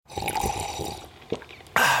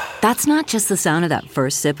That's not just the sound of that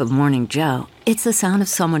first sip of Morning Joe. It's the sound of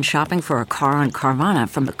someone shopping for a car on Carvana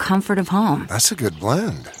from the comfort of home. That's a good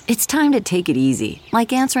blend. It's time to take it easy,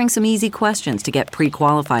 like answering some easy questions to get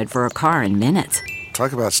pre-qualified for a car in minutes.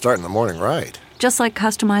 Talk about starting the morning right. Just like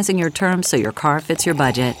customizing your terms so your car fits your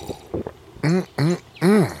budget.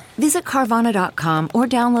 Visit Carvana.com or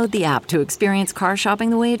download the app to experience car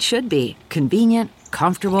shopping the way it should be. Convenient,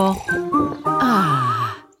 comfortable.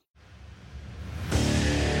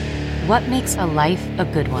 What makes a life a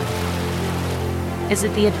good one? Is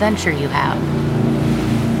it the adventure you have?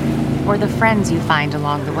 Or the friends you find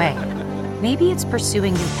along the way? Maybe it's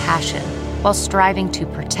pursuing your passion while striving to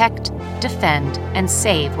protect, defend, and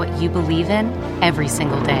save what you believe in every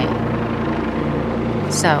single day.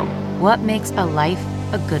 So, what makes a life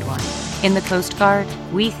a good one? In the Coast Guard,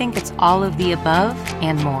 we think it's all of the above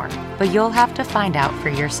and more, but you'll have to find out for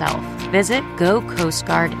yourself. Visit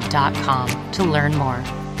gocoastguard.com to learn more.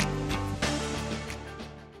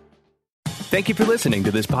 Thank you for listening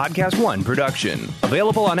to this Podcast One production,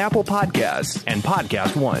 available on Apple Podcasts and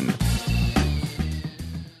Podcast One.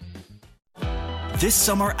 This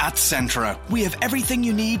summer at Centra, we have everything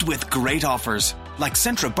you need with great offers. Like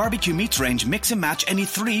Centra Barbecue Meats Range Mix and Match any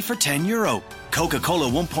 3 for €10. Coca-Cola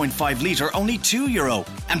 1.5 litre only €2.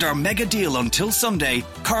 And our mega deal until Sunday,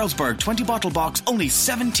 Carlsberg 20 bottle box only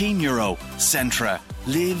 €17. Centra.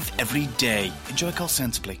 Live every day. Enjoy cost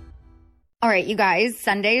sensibly. All right, you guys,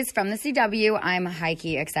 Sundays from the CW. I'm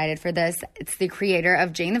high-key excited for this. It's the creator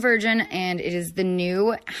of Jane the Virgin, and it is the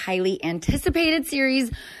new, highly anticipated series,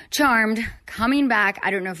 Charmed, coming back. I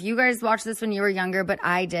don't know if you guys watched this when you were younger, but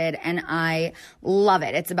I did, and I love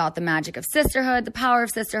it. It's about the magic of sisterhood, the power of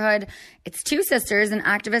sisterhood. It's two sisters, an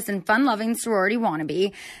activist and fun-loving sorority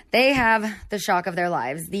wannabe. They have the shock of their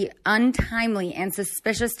lives, the untimely and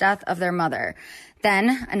suspicious death of their mother.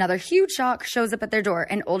 Then another huge shock shows up at their door,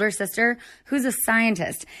 an older sister who's a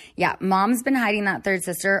scientist. Yeah, mom's been hiding that third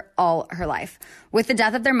sister all her life. With the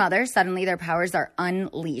death of their mother, suddenly their powers are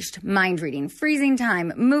unleashed. Mind reading, freezing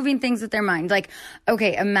time, moving things with their mind. Like,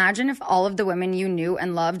 okay, imagine if all of the women you knew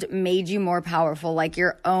and loved made you more powerful, like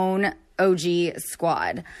your own OG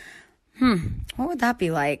squad. What would that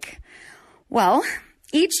be like? Well,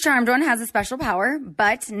 each charmed one has a special power,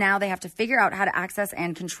 but now they have to figure out how to access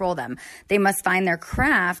and control them. They must find their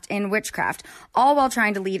craft in witchcraft, all while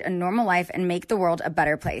trying to lead a normal life and make the world a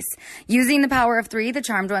better place. Using the power of 3, the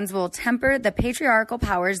charmed ones will temper the patriarchal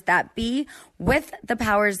powers that be with the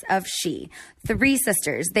powers of she. 3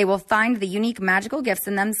 sisters. They will find the unique magical gifts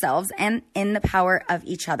in themselves and in the power of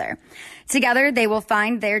each other. Together, they will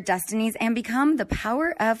find their destinies and become the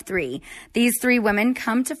power of 3. These 3 women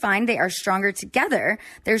come to find they are stronger together.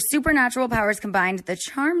 Their supernatural powers combined, the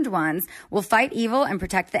charmed ones will fight evil and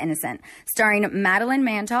protect the innocent. Starring Madeline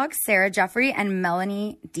Mantock, Sarah Jeffrey, and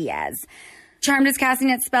Melanie Diaz. Charmed is casting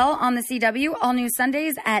its spell on the CW, all new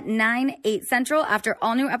Sundays at 9, 8 Central after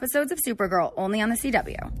all new episodes of Supergirl, only on the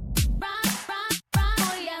CW.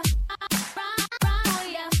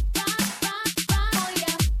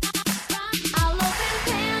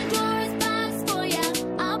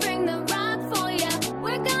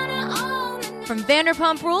 From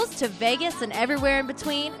Vanderpump Rules to Vegas and everywhere in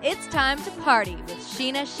between, it's time to party with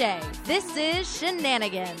Sheena Shea. This is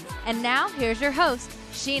Shenanigans. And now, here's your host,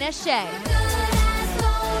 Sheena Shea.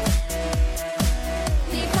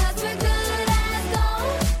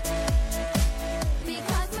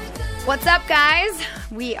 What's up, guys?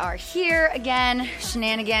 We are here again,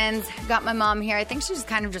 Shenanigans. Got my mom here. I think she's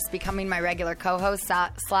kind of just becoming my regular co-host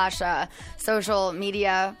slash social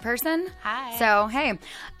media person. Hi. So, hey.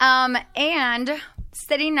 And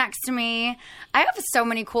sitting next to me, I have so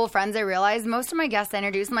many cool friends, I realize. Most of my guests I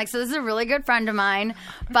introduce, I'm like, so this is a really good friend of mine.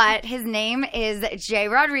 But his name is Jay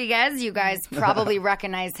Rodriguez. You guys probably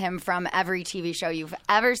recognize him from every TV show you've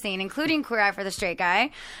ever seen, including Queer Eye for the Straight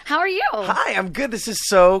Guy. How are you? Hi, I'm good. This is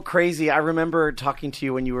so crazy. I remember talking to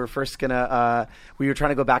you when you were first we were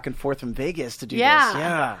trying to go back and forth from Vegas to do this.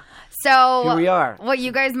 Yeah. So here we are. What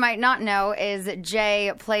you guys might not know is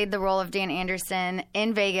Jay played the role of Dan Anderson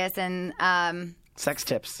in Vegas and Sex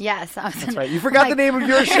Tips. Yes. That's right. You forgot the name of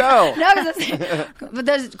your show. No, but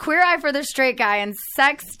there's Queer Eye for the Straight Guy and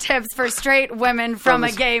Sex Tips for Straight Women from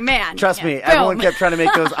a Gay Man. Trust me, everyone kept trying to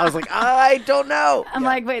make those. I was like, I don't know. I'm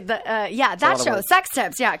like, wait, that show, Sex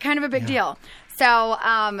Tips. Yeah, kind of a big deal. So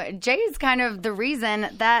Jay is kind of the reason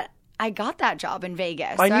that I got that job in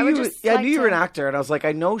Vegas. I So knew, would you, just I like knew you were to- an actor, and I was like,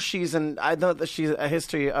 I know that she's a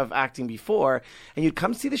history of acting before, and you'd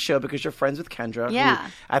come see the show because you're friends with Kendra, Yeah.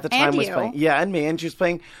 who at the time And was you. playing, and me, and she was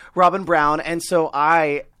playing Robin Brown, and so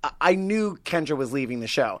I knew Kendra was leaving the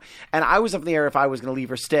show, and I was up in the air if I was going to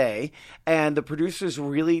leave or stay, and the producers were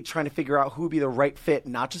really trying to figure out who would be the right fit,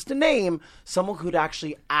 not just a name, someone who'd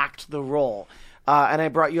actually act the role. And I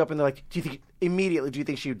brought you up, and they're like, do you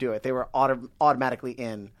think she would do it? They were automatically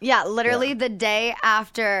in. Yeah, literally the day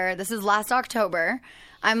after, this is last October,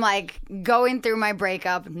 I'm like going through my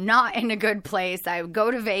breakup, not in a good place. I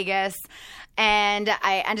go to Vegas and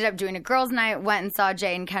I ended up doing a girls' night, went and saw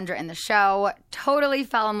Jay and Kendra in the show, totally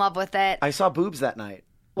fell in love with it. I saw boobs that night.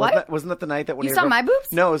 What? Wasn't that the night that when You saw my boobs?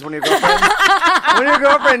 No, it was when your girlfriend when your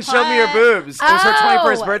girlfriend showed me your boobs. It was her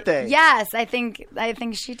 21st birthday. Yes, I think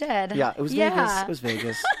she did. Yeah, it was Vegas. It was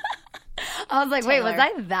Vegas. I was like, wait, was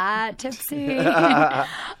I that tipsy?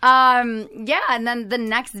 And then the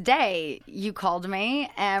next day you called me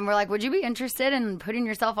and were like, would you be interested in putting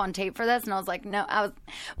yourself on tape for this? And I was like, no. I was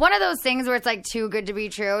one of those things where it's like too good to be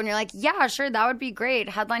true. And you're like, yeah, sure, that would be great.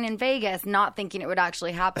 Headline in Vegas, not thinking it would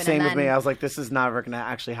actually happen. Same and with me. I was like, this is never going to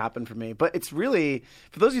actually happen for me. But it's really,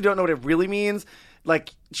 for those who don't know what it really means,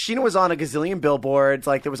 like Sheena was on a gazillion billboards.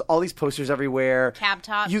 Like there was all these posters everywhere. Cab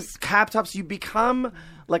tops. You become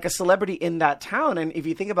like a celebrity in that town. And if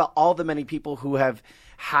you think about all the many people who have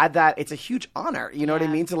had that, it's a huge honor. You know what I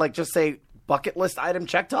mean? To like just say bucket list item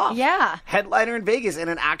checked off. Yeah. Headliner in Vegas in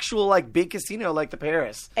an actual like big casino like the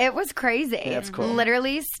Paris. It was crazy. Yeah, it's cool.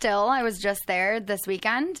 Literally, still, I was just there this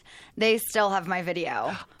weekend. They still have my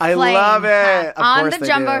video. I playing love it. Of on course the they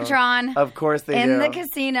do. Jumbotron. Of course they in do. the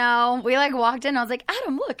casino. We like walked in. I was like,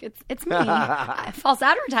 Adam, look, it's me. False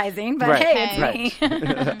advertising, but Right. hey,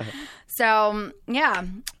 it's me. So yeah.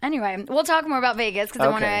 Anyway, we'll talk more about Vegas because I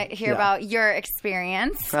want to hear about your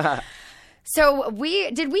experience. So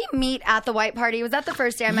did we meet at the white party? Was that the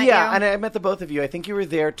first day I met you? Yeah, and I met the both of you. I think you were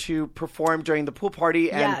there to perform during the pool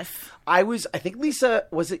party. And Yes. I think Lisa,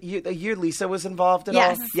 was it the year Lisa was involved at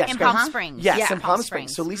Yes. all? Yes. In correct. Palm Springs. Yes, Yeah. in Palm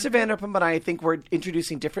Springs. So Lisa Vanderpump and I think were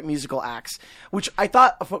introducing different musical acts, which I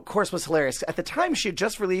thought, of course, was hilarious. At the time, she had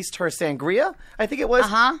just released her Sangria, I think it was.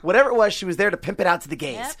 Whatever it was, she was there to pimp it out to the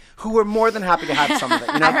gays, who were more than happy to have some of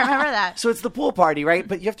it. You know? I remember that. So it's the pool party, right?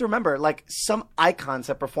 But you have to remember, like, some icons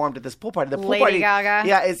have performed at this pool party. The pool Lady party, Gaga.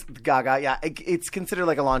 Yeah, it's Gaga. Yeah, it's considered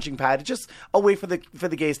like a launching pad. It's just a way for the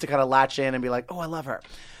gays to kind of latch in and be like, oh, I love her.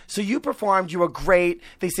 So you performed. You were great.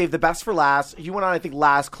 They saved the best for last. You went on, I think,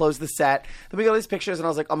 last, closed the set. Then we got all these pictures, and I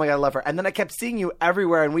was like, oh my God, I love her. And then I kept seeing you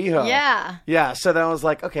everywhere in WeHo. Yeah. Yeah. So then I was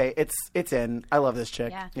like, okay, it's in. I love this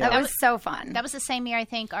chick. Yeah. That was so fun. That was the same year I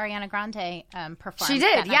think Ariana Grande performed. She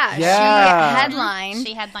did, that night. yeah. Yeah. She headlined.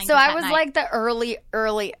 She headlined So that I was night. like the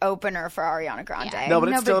early opener for Ariana Grande. Yeah. No, but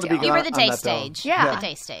it's big still to be deal. You were on the that day bill. stage. Yeah. The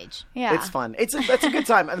day stage. Yeah. It's fun. That's a good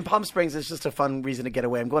time. And Palm Springs is just a fun reason to get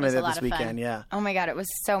away. I'm going to It's a there lot this of fun. weekend. Yeah. Oh my God, it was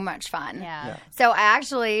so much fun. Yeah. So I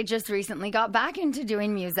actually just recently got back into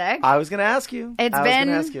doing music. I was going to ask you. It's I was been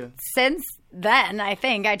gonna ask you. since then, I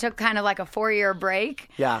think. I took kind of like a 4-year break.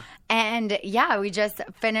 Yeah. And yeah, we just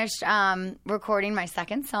finished recording my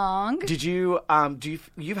second song. Did you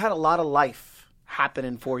you've had a lot of life happen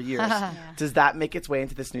in 4 years. Does that make its way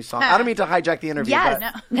into this new song? I don't mean to hijack the interview, Yes.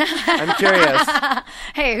 but I'm curious.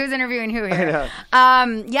 Hey, who's interviewing who I here?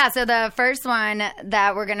 know. Yeah, so the first one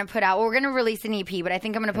that we're going to put out, we're going to release an EP, but I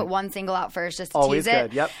think I'm going to put one single out first just to Always tease it.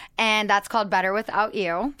 good, yep. And that's called Better Without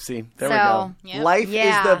You. See, there So, we go. Yep. Life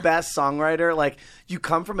Yeah. is the best songwriter. Like, you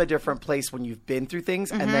come from a different place when you've been through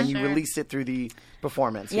things, and then you release it through the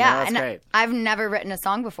performance. You know? Yeah, That's and great. I've never written a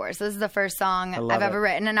song before, so this is the first song love I've ever it.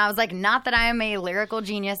 written. And I was like, not that I am a lyrical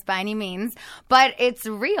genius by any means, but it's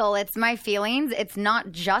real. It's my feelings. It's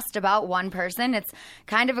not just about one person. It's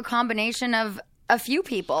kind of a combination of a few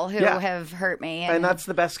people who Yeah. have hurt me. And that's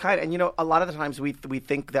the best kind. And, you know, a lot of the times we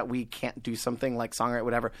think that we can't do something like songwrite,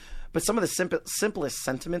 whatever. But some of the simplest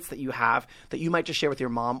sentiments that you have that you might just share with your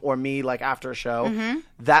mom or me, like after a show,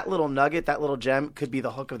 that little nugget, that little gem could be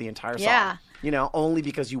the hook of the entire song. Yeah. You know, only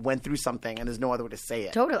because you went through something and there's no other way to say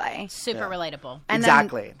it. Totally. Super relatable. And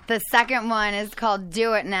Exactly. then the second one is called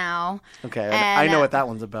Do It Now. Okay. And, I know what that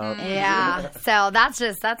one's about. Yeah. So that's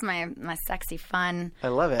my sexy fun. I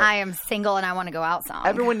love it. I am single and I want to go out song.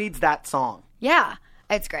 Everyone needs that song. Yeah.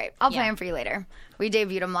 It's great. I'll play Yeah. them for you later. We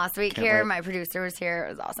debuted them last week Can't here. wait. My producer was here. It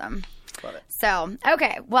was awesome. Love it. So,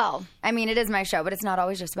 okay. Well, I mean, it is my show, but it's not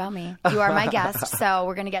always just about me. You are my guest, so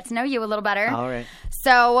we're going to get to know you a little better. All right.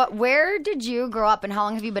 So, where did you grow up and how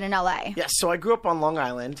long have you been in LA? Yes, so I grew up on Long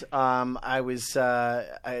Island. I was in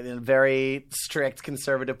a very strict,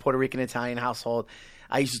 conservative Puerto Rican Italian household.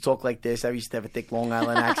 I used to talk like this. I used to have a thick Long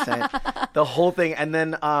Island accent. The whole thing. And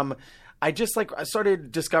then I just like I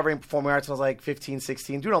started discovering performing arts when I was like 15,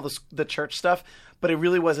 16, doing all the church stuff. But it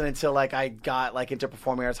really wasn't until like I got like into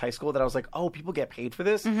performing arts high school that I was like, oh, people get paid for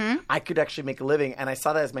this. I could actually make a living. And I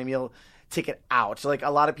saw that as my meal ticket out. So like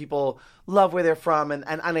a lot of people love where they're from, and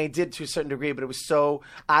I did to a certain degree, but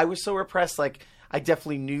I was so repressed. Like I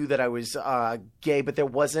definitely knew that I was gay, but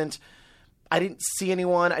I didn't see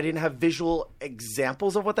anyone. I didn't have visual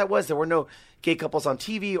examples of what that was. There were no gay couples on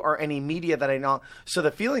TV or any media that I know. So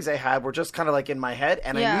the feelings I had were just kind of like in my head.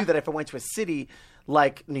 And I knew that if I went to a city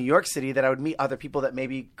like New York City, that I would meet other people that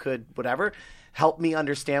maybe could, whatever, help me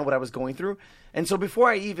understand what I was going through. And so before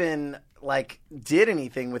I even like did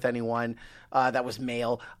anything with anyone that was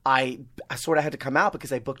male, I sort of had to come out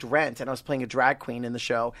because I booked Rent and I was playing a drag queen in the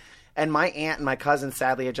show. And my aunt and my cousin,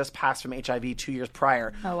 sadly, had just passed from HIV 2 years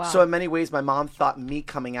prior. Oh, wow. So in many ways, my mom thought me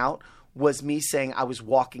coming out was me saying I was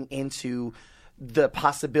walking into the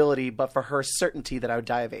possibility, but for her certainty that I would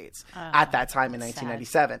die of AIDS at that time in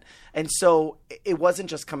 1997. And so it wasn't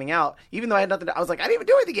just coming out, even though I had nothing I was like, I didn't even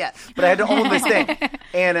do anything yet, but I had to own this thing.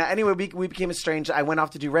 And anyway, we became estranged. I went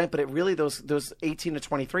off to do Rent, but it really, those 18 to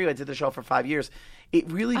 23, I did the show for 5 years. It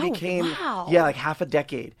really became, like half a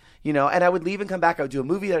decade, and I would leave and come back. I would do a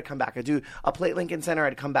movie, I'd come back. I'd do a play at Lincoln Center,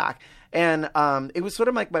 I'd come back. And it was sort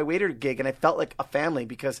of like my waiter gig, and I felt like a family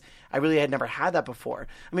because I really had never had that before.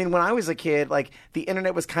 I mean, when I was a kid, like the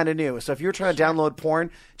internet was kind of new. So if you were trying to download porn,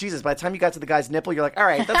 Jesus, by the time you got to the guy's nipple, you're like, all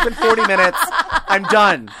right, that's been 40 minutes. I'm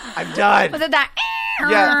done. Was it that?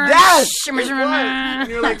 Yeah, yes! It was. And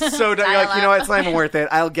you're like so done. You're like, you know what? It's not even worth it.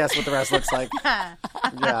 I'll guess what the rest looks like.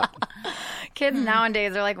 Yeah. Kids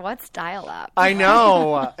nowadays are like, what's dial-up? I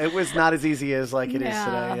know. It was not as easy as like it is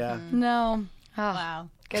today. Yeah. No. Oh, Wow.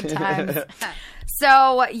 good times.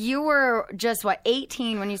 So you were just,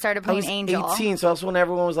 18 when you started I playing was Angel? 18, so that's when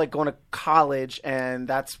everyone was like going to college, and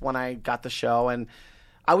that's when I got the show. And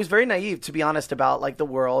I was very naive, to be honest, about like the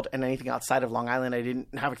world and anything outside of Long Island. I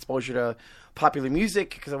didn't have exposure to popular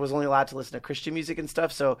music because I was only allowed to listen to Christian music and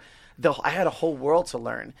stuff. So I had a whole world to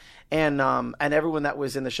learn. And everyone that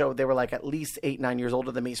was in the show, they were like at least 8-9 years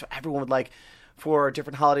older than me. So everyone would like, for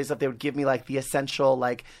different holidays stuff, they would give me like the essential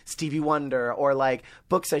like Stevie Wonder or like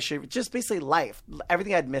books I should, just basically life,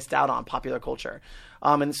 everything I'd missed out on popular culture.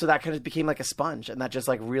 And so that kind of became like a sponge, and that just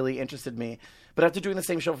like really interested me. But after doing the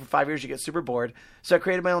same show for 5 years, you get super bored. So I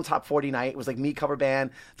created my own top 40 night. It was like me, cover band,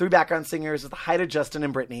 3 background singers, at the height of Justin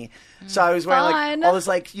and Britney. So I was wearing like all this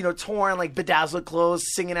like, torn, like bedazzled clothes,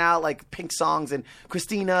 singing out like Pink songs and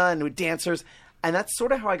Christina and with dancers. And that's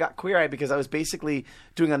sort of how I got Queer Eye, because I was basically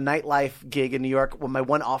doing a nightlife gig in New York with my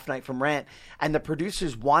one off night from Rent. And the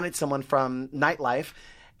producers wanted someone from nightlife.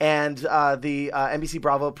 And the NBC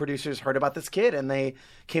Bravo producers heard about this kid, and they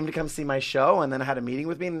came to come see my show, and then had a meeting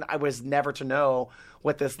with me. And I was never to know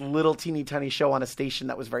what this little teeny tiny show on a station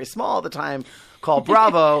that was very small at the time called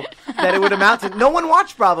Bravo, that it would amount to. No one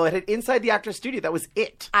watched Bravo. It had Inside the Actor's Studio. That was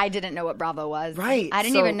it. I didn't know what Bravo was. Right. I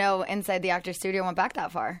didn't even know Inside the Actor's Studio went back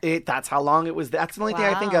that far. That's how long it was. That's the only thing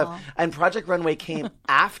I think of. And Project Runway came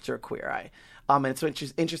after Queer Eye. And so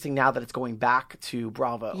it's interesting now that it's going back to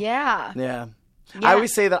Bravo. Yeah. Yeah. I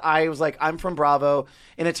always say that I was like, I'm from Bravo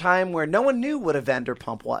in a time where no one knew what a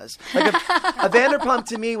Vanderpump was. Like a Vanderpump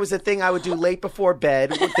to me was a thing I would do late before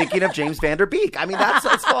bed thinking of James Van Der Beek. I mean, that's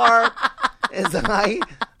as far as I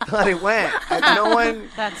thought it went. No one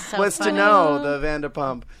was to know the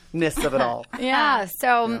Vanderpump-ness of it all. Yeah,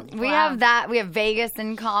 so we have that. We have Vegas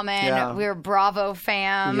in common. Yeah. We're Bravo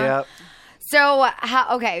fam. Yep. So,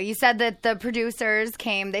 you said that the producers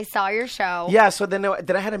came, they saw your show. Yeah, so then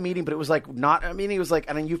I had a meeting, but it was like not a meeting. It was like,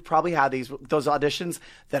 and you've probably had those auditions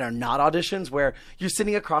that are not auditions, where you're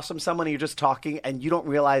sitting across from someone and you're just talking and you don't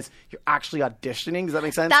realize you're actually auditioning. Does that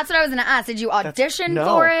make sense? That's what I was going to ask. Did you audition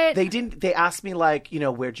for it? They didn't. They asked me like,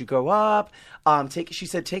 where'd you grow up? She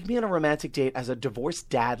said, take me on a romantic date as a divorced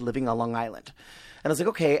dad living on Long Island. And I was like,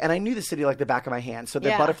 okay. And I knew the city like the back of my hand. So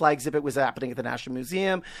the butterfly exhibit was happening at the National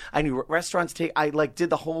Museum. I knew restaurants to take. I like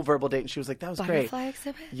did the whole verbal date, and she was like, that was great. Butterfly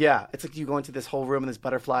exhibit? Yeah. It's like you go into this whole room and there's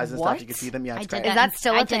butterflies and stuff. You can see them. Yeah, it's great. Is that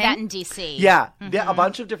still a thing? I did that in D.C. Yeah. Yeah. A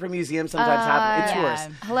bunch of different museums sometimes happen. It's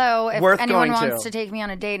yours. Hello. If Worth anyone going wants to take me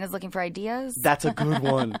on a date and is looking for ideas. That's a good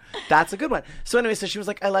one. That's a good one. So anyway, so she was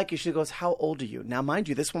like, I like you. She goes, how old are you? Now, mind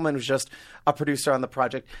you, this woman was just a producer on the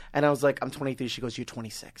project. And I was like, I'm 23. She goes, you're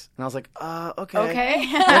 26. And I was like, okay. Okay.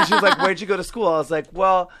 And she was like, where'd you go to school? I was like,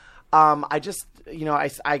 well, I just,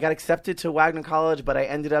 I got accepted to Wagner College, but I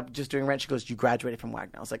ended up just doing Rent. She goes, you graduated from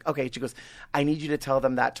Wagner. I was like, okay. She goes, I need you to tell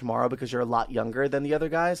them that tomorrow because you're a lot younger than the other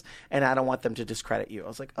guys, and I don't want them to discredit you. I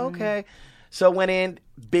was like, okay. So I went in,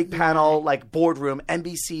 big panel, like boardroom,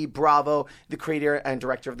 NBC, Bravo, the creator and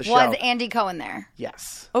director of the show. Was Andy Cohen there?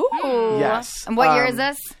 Yes. Ooh. Yes. And what year is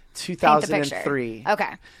this? 2003.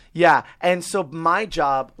 Okay. Yeah. And so my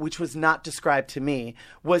job, which was not described to me,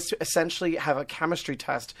 was to essentially have a chemistry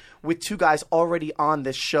test with two guys already on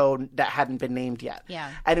this show that hadn't been named yet.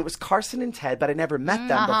 Yeah. And it was Carson and Ted, but I never met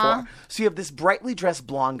them before. So you have this brightly dressed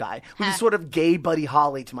blonde guy who's a sort of gay Buddy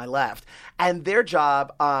Holly to my left. And their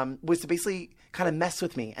job was to basically kind of mess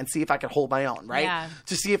with me and see if I could hold my own, right? Yeah.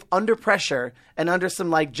 To see if under pressure and under some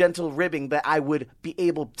like gentle ribbing that I would be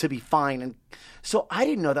able to be fine. And so I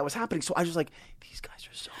didn't know that was happening. So I was just like, these guys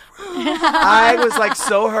are so rude. I was like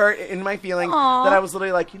so hurt in my feelings that I was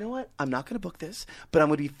literally like, you know what? I'm not going to book this, but I'm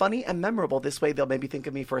going to be funny and memorable. This way they'll maybe think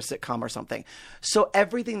of me for a sitcom or something. So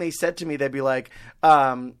everything they said to me, they'd be like,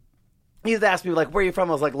 he'd ask me, like, where are you from?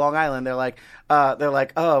 I was like, Long Island. They're like, oh,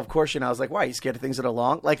 of course, I was like, why, are you scared of things that are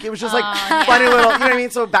long? Like, it was just like funny little, you know what I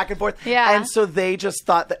mean? So back and forth. Yeah. And so they just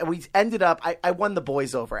thought that we ended up, I won the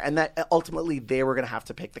boys over, and that ultimately they were going to have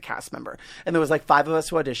to pick the cast member. And there was like 5 of us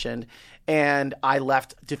who auditioned, and I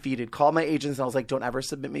left defeated. Called my agents, and I was like, don't ever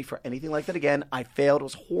submit me for anything like that again. I failed. It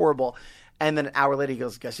was horrible. And then an hour later, he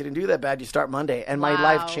goes, guess you didn't do that bad. You start Monday. And my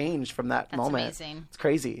life changed from that moment. That's amazing. It's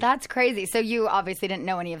crazy. That's crazy. So you obviously didn't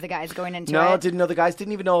know any of the guys going into it. No, didn't know the guys.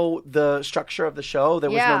 Didn't even know the structure of the show. There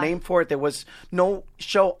was no name for it. There was no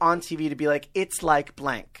show on TV to be like, it's like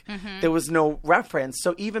blank. There was no reference.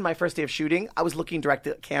 So even my first day of shooting, I was looking direct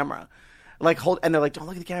at the camera. And they're like, don't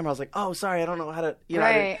look at the camera. I was like, oh, sorry, I don't know how to,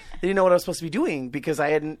 I didn't know what I was supposed to be doing because I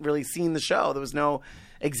hadn't really seen the show. There was no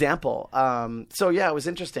example. So yeah, it was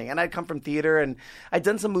interesting. And I'd come from theater, and I'd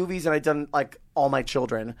done some movies, and I'd done like All My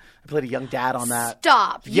Children. I played a young dad on that.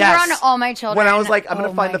 Stop. Yes. You were on All My Children. When I was like, I'm going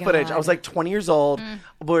to find the footage. God. I was like 20 years old.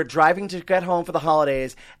 We're driving to get home for the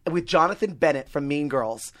holidays with Jonathan Bennett from Mean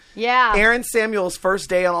Girls. Yeah. Aaron Samuel's first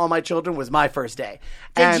day on All My Children was my first day.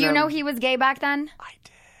 Did you know he was gay back then? I did.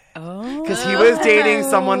 Because he was dating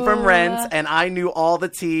someone from Rent, and I knew all the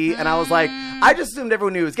tea, and I was like, I just assumed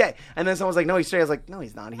everyone knew he was gay. And then someone was like, no, he's straight. I was like, no,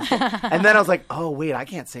 he's not. He's gay. And then I was like, oh, wait, I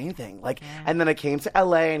can't say anything. And then I came to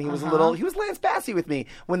LA, and he was he was Lance Bassey with me.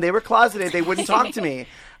 When they were closeted, they wouldn't talk to me.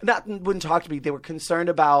 Wouldn't talk to me. They were concerned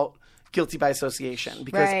about guilty by association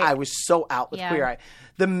because I was so out with Queer Eye.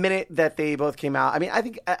 The minute that they both came out, I mean, I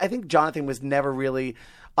think Jonathan was never really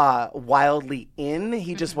wildly in.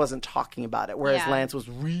 He just wasn't talking about it, whereas Lance was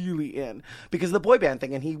really in because of the boy band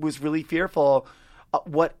thing, and he was really fearful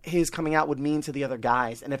what his coming out would mean to the other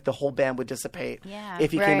guys, and if the whole band would dissipate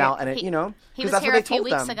if he came out, and he was that's here what they a few told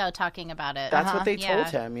weeks them. ago talking about it. That's what they told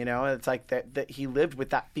him. It's like that he lived with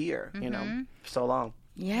that fear, for so long.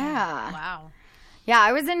 Yeah. Wow. Yeah,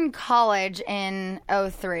 I was in college in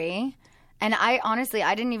 2003, and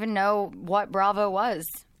I didn't even know what Bravo was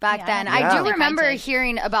back then. I do remember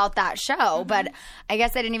hearing about that show, but I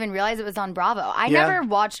guess I didn't even realize it was on Bravo. I never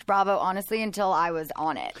watched Bravo, honestly, until I was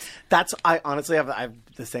on it. I honestly have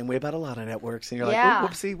the same way about a lot of networks, and you're like, oh,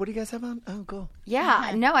 whoopsie, what do you guys have on? Oh, cool.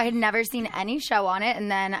 Yeah, no, I had never seen any show on it, and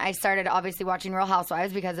then I started obviously watching Real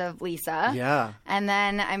Housewives because of Lisa. Yeah. And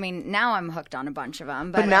then, now I'm hooked on a bunch of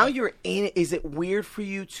them. But now you're in it. Is it weird for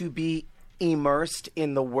you to be immersed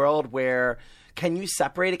in the world where... Can you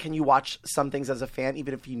separate it? Can you watch some things as a fan,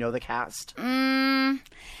 even if you know the cast?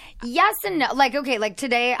 Yes and no.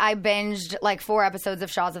 Today I binged 4 episodes of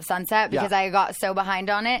Shaws of Sunset because I got so behind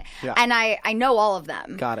on it. Yeah. And I know all of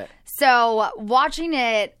them. Got it. So watching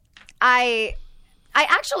it, I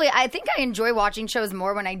think I enjoy watching shows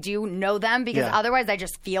more when I do know them because otherwise I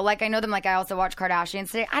just feel like I know them. Like I also watch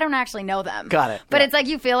Kardashians today. I don't actually know them. Got it. But it's like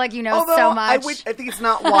you feel like you know so much. I think it's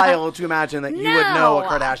not wild to imagine that you would know a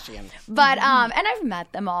Kardashian. But and I've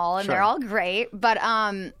met them all and they're all great. But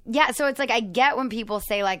so it's like I get when people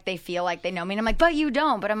say like they feel like they know me and I'm like, but you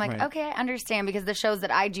don't. But I'm like, okay, I understand because the shows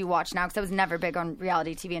that I do watch now, because I was never big on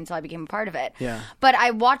reality TV until I became a part of it. Yeah. But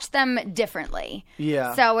I watch them differently.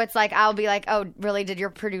 Yeah. So it's like I'll be like, oh, really? Did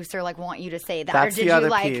your producer want you to say that? That's or did the other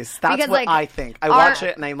you piece. That's because, what I think. I watch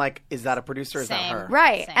it and I'm like, is that a producer or is that her?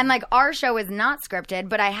 Right. Same. And our show is not scripted,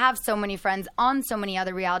 but I have so many friends on so many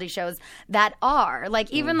other reality shows that are.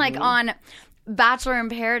 Even on Bachelor in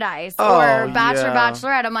Paradise or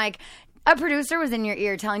Bachelorette, I'm like, a producer was in your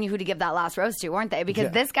ear telling you who to give that last rose to, weren't they?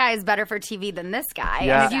 Because this guy is better for TV than this guy.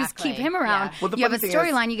 Yeah. And if you keep him around, well, you have a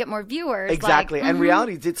storyline, you get more viewers. Exactly. And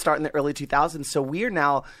reality did start in the early 2000s. So we're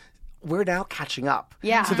now we're now catching up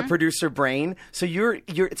Yeah. to the producer brain. So you're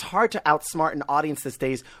it's hard to outsmart an audience these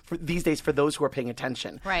days for those who are paying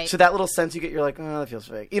attention. Right. So that little sense you get, you're like, oh, that feels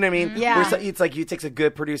fake. You know what I mean? Yeah. Whereas it's like it takes a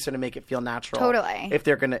good producer to make it feel natural. Totally. If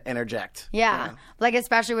they're going to interject. Yeah. Like,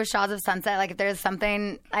 especially with Shaws of Sunset, like, if there's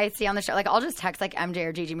something I see on the show, like, I'll just text, like, MJ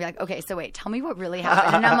or Gigi and be like, okay, so wait, tell me what really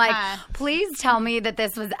happened. And I'm like, please tell me that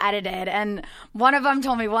this was edited. And one of them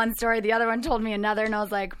told me one story, the other one told me another, and I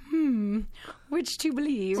was like, which to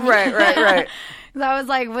believe? Right. 'Cause I was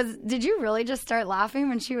like, did you really just start laughing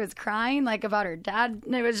when she was crying, like, about her dad?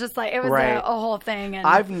 And it was just like, it was Right. a whole thing. And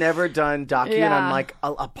I've never done docu, and Yeah. I'm like,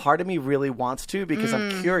 a part of me really wants to because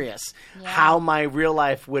I'm curious how my real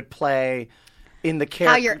life would play in the character.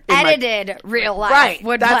 how your edited real life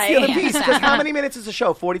would That's play. the other piece. Because how many minutes is a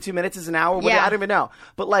show? 42 minutes is an hour? What, Yeah. I don't even know.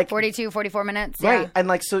 But like 42, 44 minutes. right, Yeah. and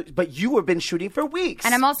like so. But you have been shooting for weeks,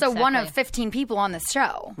 And I'm also one of 15 people on this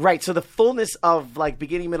show. right. So the fullness of like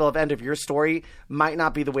beginning, middle, of end of your story might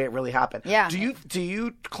not be the way it really happened. Yeah. Do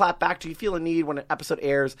you clap back? Do you feel a need when an episode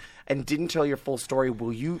airs and didn't tell your full story?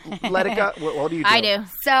 Will you let it go? What do you do? I do.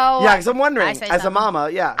 So Yeah, because I'm wondering, I say as a something. mama,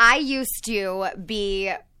 yeah. I used to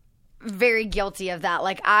be very guilty of that.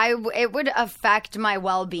 Like, it would affect my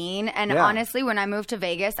well-being. And Yeah. honestly, when I moved to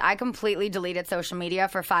Vegas, I completely deleted social media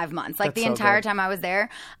for 5 months. Like, That's the so entire good. time I was there,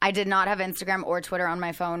 I did not have Instagram or Twitter on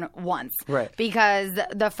my phone once. Right. Because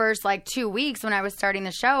the first, 2 weeks when I was starting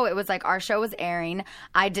the show, it was like our show was airing.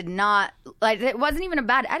 I did not, it wasn't even a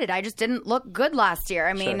bad edit. I just didn't look good last year.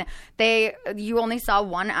 I mean, you only saw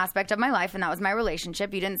one aspect of my life, and that was my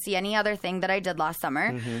relationship. You didn't see any other thing that I did last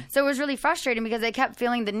summer. So it was really frustrating because I kept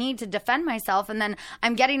feeling the need to defend myself. And then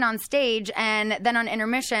I'm getting on stage, and then on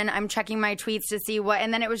intermission, I'm checking my tweets to see what.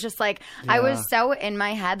 And then it was just like, I was so in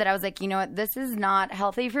my head that I was like, you know what? This is not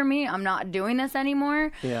healthy for me. I'm not doing this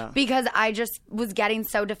anymore. Yeah. Because I just was getting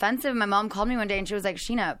so defensive. My mom called me one day and she was like,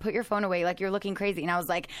 Sheena, put your phone away. Like, you're looking crazy. And I was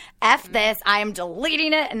like, F this. I am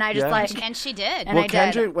deleting it. And I just Yeah. And she did. And Well, I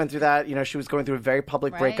did. Kendra went through that. You know, she was going through a very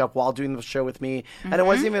public Right. breakup while doing the show with me, and it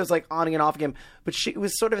wasn't even, it was like on and off again. But she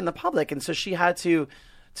was sort of in the public, and so she had to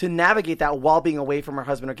navigate that while being away from her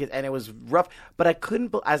husband or kids, and it was rough. But I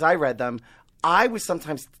couldn't, as I read them, I was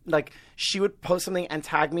sometimes like, she would post something and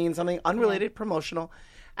tag me in something unrelated, promotional,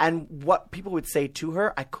 and what people would say to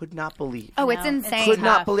her, I could not believe. Oh, it's insane. Could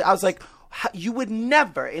not believe. I was like, you would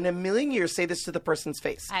never in a million years say this to the person's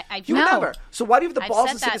face. You would No. never. So why do you have the I've balls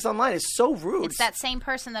said to say that. this online? It's so rude. It's that same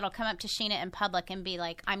person that'll come up to Sheena in public and be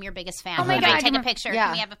like, "I'm your biggest fan. Oh my Can God, I I take a didn't- picture? yeah.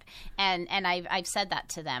 Can we have a?" And I've said that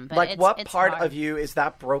to them. But Like, what it's part hard. of you is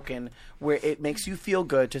that broken where it makes you feel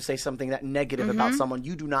good to say something that negative about someone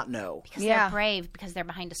you do not know? Because Yeah. they're brave because they're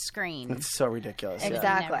behind a screen. It's so ridiculous. Yeah.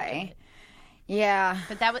 Exactly. Yeah.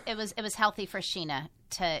 But it was healthy for Sheena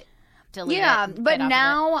to delete it. Yeah, and but get off of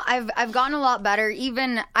now I've gotten a lot better.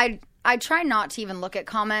 Even I try not to even look at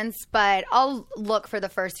comments, but I'll look for the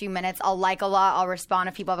first few minutes. I'll like a lot. I'll respond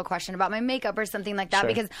if people have a question about my makeup or something like that Sure.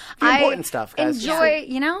 because The I important stuff, guys. enjoy,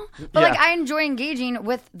 you know? But Yeah. I enjoy engaging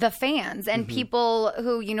with the fans and people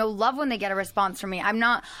who, love when they get a response from me.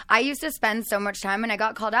 I used to spend so much time and I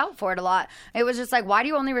got called out for it a lot. It was just like, why do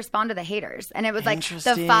you only respond to the haters? And it was like the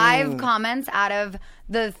Interesting. 5 comments out of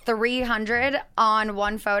the 300 on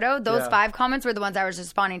one photo, those Yeah. 5 comments were the ones I was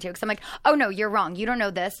responding to. Because I'm like, oh, no, you're wrong. You don't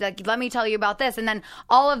know this. Like, let me tell you about this. And then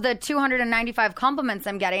all of the 295 compliments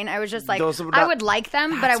I'm getting, I was just like, Those are I not- would like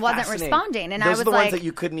them, but I That's wasn't fascinating. responding. And those I was are the like, ones that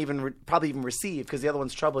you couldn't even probably even receive because the other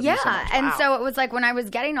ones troubled you yeah. so much. And Wow. so it was like when I was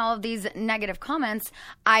getting all of these negative comments,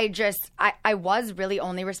 I was really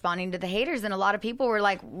only responding to the haters. And a lot of people were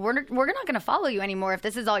like, we're not going to follow you anymore if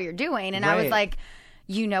this is all you're doing. And I was Right. like,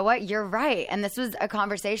 you know what? You're right. And this was a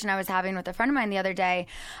conversation I was having with a friend of mine the other day.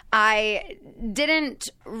 I didn't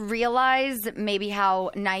realize maybe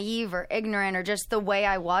how naive or ignorant or just the way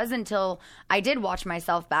I was until I did watch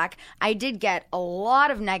myself back. I did get a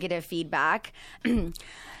lot of negative feedback.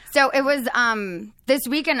 So it was this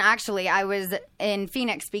weekend, actually, I was in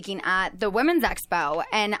Phoenix speaking at the Women's Expo,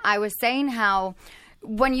 and I was saying how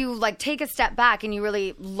when you take a step back and you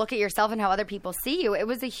really look at yourself and how other people see you, it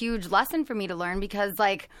was a huge lesson for me to learn because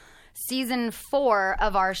season 4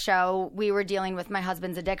 of our show, we were dealing with my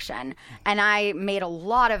husband's addiction. And I made a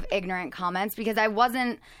lot of ignorant comments because I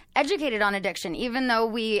wasn't educated on addiction, even though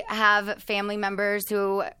we have family members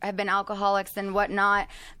who have been alcoholics and whatnot.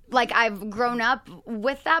 I've grown up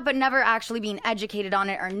with that, but never actually being educated on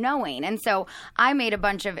it or knowing. And so I made a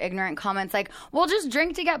bunch of ignorant comments well, just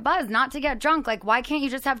drink to get buzzed, not to get drunk. Why can't you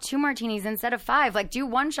just have 2 martinis instead of 5? Do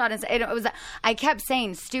 1 shot. I kept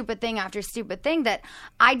saying stupid thing after stupid thing that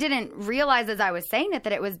I didn't realize as I was saying it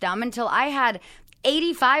that it was dumb until I had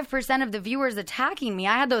 85% of the viewers attacking me.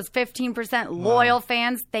 I had those 15% loyal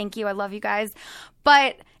fans. Thank you. I love you guys.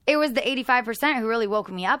 But it was the 85% who really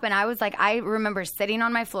woke me up. And I was like, I remember sitting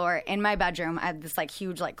on my floor in my bedroom. I had this like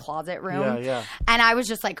huge like closet room. Yeah. And I was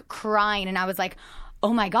just like crying. And I was like,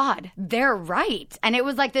 oh my God, they're right. And it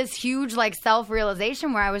was like this huge like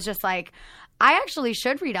self-realization where I was just like, I actually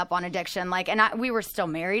should read up on addiction. Like, and we were still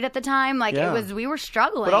married at the time. Like, we were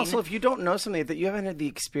struggling. But also, if you don't know something that you haven't had the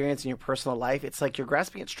experience in your personal life, it's like you're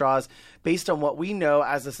grasping at straws based on what we know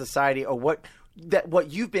as a society or what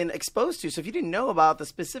you've been exposed to. So if you didn't know about the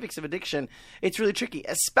specifics of addiction, it's really tricky,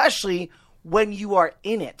 especially when you are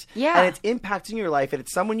in it. Yeah. And it's impacting your life and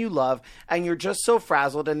it's someone you love and you're just so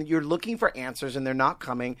frazzled and you're looking for answers and they're not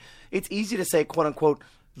coming. It's easy to say, quote unquote,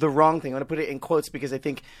 the wrong thing. I'm going to put it in quotes because I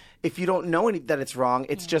think if you don't know that it's wrong,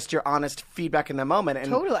 it's just your honest feedback in the moment. And,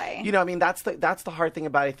 totally. You know, I mean, that's the hard thing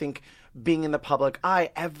about, I think, being in the public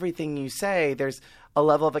eye. Everything you say, there's a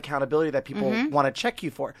level of accountability that people want to check you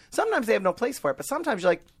for. Sometimes they have no place for it, but sometimes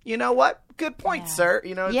you're like, you know what? Good point, sir.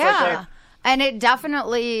 You know, it's like and it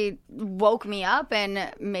definitely woke me up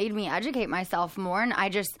and made me educate myself more. And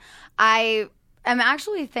I'm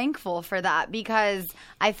actually thankful for that because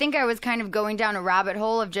I think I was kind of going down a rabbit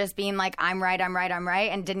hole of just being like, I'm right,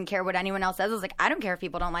 and didn't care what anyone else says. I was like, I don't care if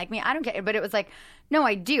people don't like me. I don't care. But it was like, no,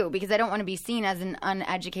 I do because I don't want to be seen as an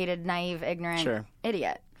uneducated, naive, ignorant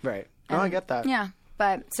idiot. Right. Oh, I get that. Yeah.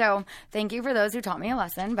 But so thank you for those who taught me a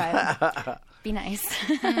lesson, but be nice.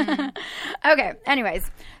 Okay. Anyways,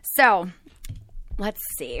 so let's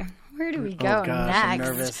see. Where do we go next? I'm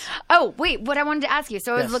nervous. Oh, wait. What I wanted to ask you.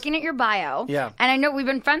 So I was looking at your bio. Yeah. And I know we've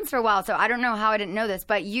been friends for a while, so I don't know how I didn't know this,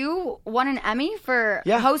 but you won an Emmy for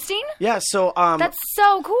hosting? Yeah. So that's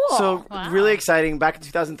so cool. So really exciting. Back in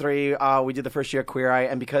 2003, we did the first year of Queer Eye,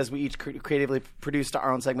 and because we each creatively produced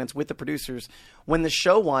our own segments with the producers, when the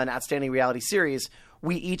show won Outstanding Reality Series,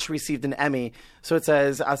 we each received an Emmy. So it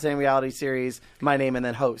says Outstanding Reality Series, my name, and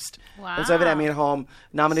then host. Wow. And so I have an Emmy at home,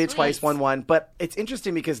 nominated twice, won one. But it's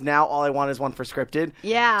interesting because now all I want is one for scripted.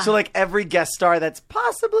 Yeah. So like every guest star that's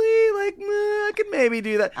possibly like, I could maybe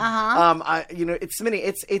do that.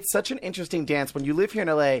 It's such an interesting dance. When you live here in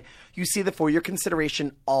LA, you see the for your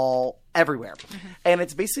consideration everywhere. And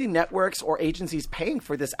it's basically networks or agencies paying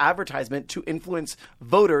for this advertisement to influence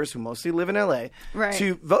voters who mostly live in LA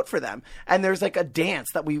to vote for them. And there's like a dance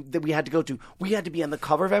that we had to go to. We had to be on the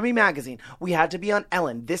cover of Emmy magazine. We had to be on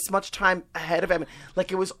Ellen this much time ahead of Emmy.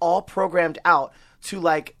 Like it was all programmed out to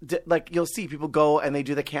like you'll see people go and they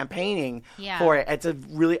do the campaigning for it. It's a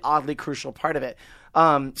really oddly crucial part of it.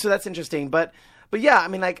 So that's interesting. But yeah, I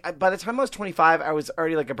mean, like by the time I was 25, I was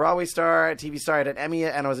already like a Broadway star, a TV star, I had an Emmy,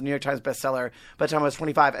 and I was a New York Times bestseller by the time I was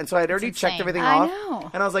 25. And so I had already checked everything off. I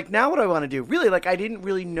know. And I was like, now what do I want to do? Really, like I didn't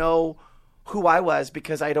really know who I was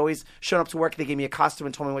because I'd always shown up to work. They gave me a costume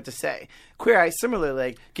and told me what to say. Queer Eye, similarly,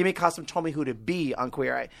 like, gave me a costume, told me who to be on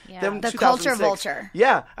Queer Eye. Yeah. Then The culture vulture.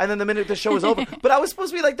 Yeah. And then the minute the show was over. But I was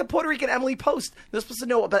supposed to be like the Puerto Rican Emily Post. They were supposed to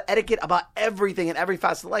know about etiquette, about everything in every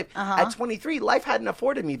facet of life. At 23, life hadn't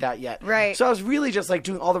afforded me that yet. Right. So I was really just like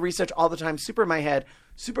doing all the research all the time, super in my head,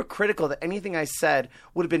 super critical that anything I said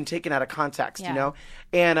would have been taken out of context, you know?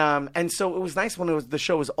 And so it was nice when the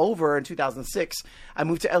show was over in 2006. I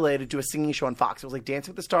moved to LA to do a singing show on Fox. It was like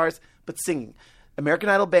Dancing with the Stars, but singing. American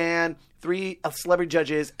Idol band, 3 celebrity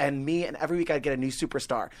judges, and me, and every week I'd get a new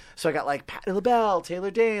superstar. So I got like Patti LaBelle,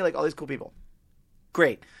 Taylor Day, like all these cool people.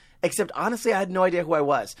 Great. Except honestly, I had no idea who I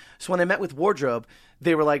was. So when I met with Wardrobe,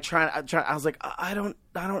 they were like trying. I was like, I don't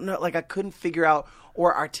know. Like I couldn't figure out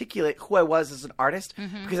or articulate who I was as an artist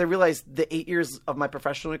because I realized the 8 years of my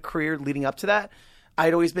professional career leading up to that,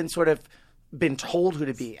 I'd always been been told who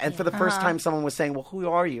to be. And for the first time, someone was saying, well, who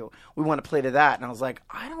are you? We want to play to that. And I was like,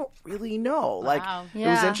 I don't really know. Like, it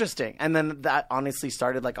was interesting. And then that honestly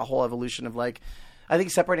started like a whole evolution of like, I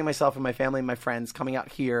think separating myself from my family and my friends, coming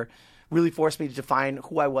out here, really forced me to define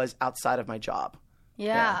who I was outside of my job.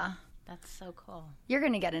 Yeah. That's so cool. You're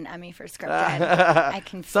going to get an Emmy for scripted. I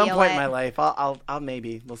can feel it. Some point in my life. I'll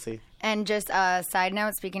maybe. We'll see. And just a side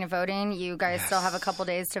note, speaking of voting, you guys still have a couple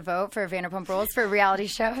days to vote for Vanderpump Rules for Reality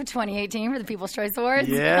Show 2018 for the People's Choice Awards.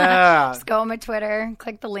 Yeah. Just go on my Twitter,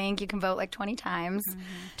 click the link. You can vote like 20 times.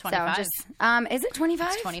 25. So just, is it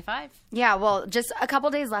 25? It's 25. Yeah, well, just a couple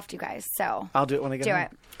days left, you guys. So I'll do it when I get home. Do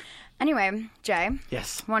it. Anyway, Jay.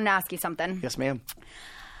 Yes. I wanted to ask you something. Yes, ma'am.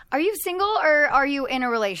 Are you single or are you in a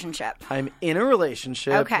relationship? I'm in a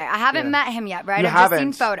relationship. Okay, I haven't met him yet, right? You I've just haven't.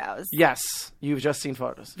 seen photos. Yes, you've just seen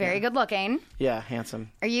photos. Very good looking. Yeah,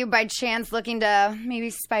 handsome. Are you by chance looking to maybe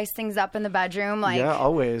spice things up in the bedroom? Like yeah,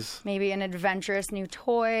 always. maybe an adventurous new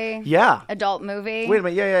toy? Yeah. Adult movie? Wait a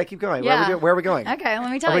minute. Yeah, keep going. Yeah. Where are we going? Okay,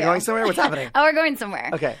 let me tell you. Are we going somewhere? What's happening? Oh, we're going somewhere.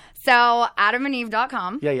 Okay. So,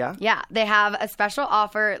 adamandeve.com. Yeah. Yeah, they have a special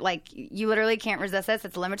offer. Like, you literally can't resist this.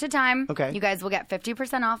 It's limited time. Okay. You guys will get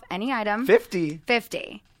 50% off any item. 50?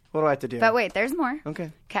 50. What do I have to do? But wait, there's more.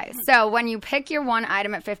 Okay. Okay, so when you pick your one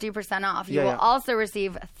item at 50% off, you will also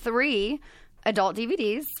receive 3 adult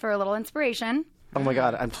DVDs for a little inspiration. Oh my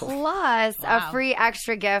God, I'm Plus a free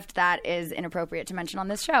extra gift that is inappropriate to mention on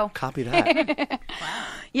this show. Copy that.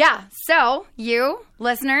 Yeah, so you,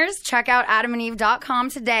 listeners, check out adamandeve.com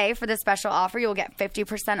today for this special offer. You'll get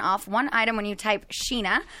 50% off one item when you type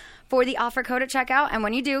Sheena for the offer code at checkout. And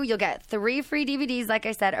when you do, you'll get 3 free DVDs, like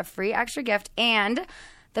I said, a free extra gift, and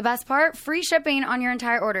the best part, free shipping on your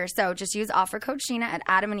entire order. So just use offer code Sheena at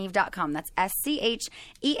adamandeve.com. That's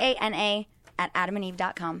SCHEANA at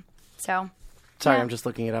adamandeve.com. So... Sorry, I'm just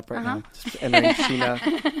looking it up right now. Just entering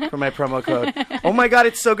Sheena for my promo code. Oh my God,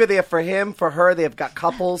 it's so good. They have for him, for her. They have got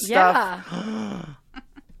couple stuff. Yeah.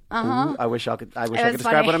 Ooh, I wish I could describe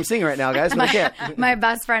funny. what I'm seeing right now, guys, but I can't. My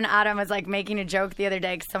best friend Adam was like making a joke the other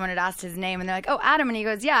day because someone had asked his name, and they're like, "Oh, Adam," and he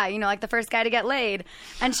goes, "Yeah, like the first guy to get laid."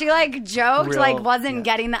 And she like joked, wasn't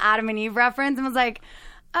getting the Adam and Eve reference, and was like,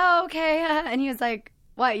 "Oh, okay." And he was like,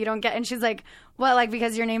 "What? You don't get?" And she's like, "What? Like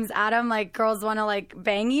because your name's Adam, like girls want to like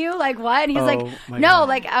bang you? Like what?" And he's like, "No, God.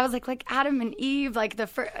 like I was like Adam and Eve, like the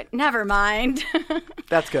first. Never mind."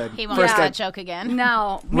 That's good. He won't get that joke again.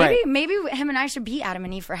 No, maybe him and I should be Adam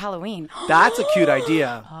and Eve for Halloween. That's a cute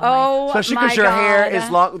idea. Oh, especially because your hair is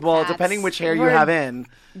long. Well, depending which hair you have in.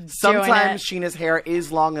 Sometimes Sheena's hair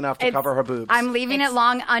is long enough to cover her boobs. I'm leaving it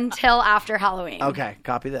long until after Halloween. Okay,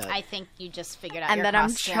 copy that. I think you just figured out and your then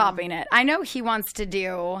costume. I'm chopping it. I know he wants to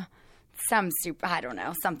do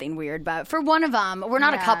something weird, but for one of them, we're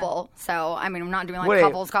not a couple, so I mean, I'm not doing like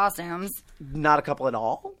couples costumes. Not a couple at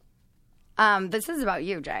all? This is about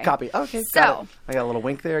you, Jay. Copy. Okay, so got it. I got a little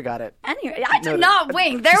wink there. Got it. Anyway, I did not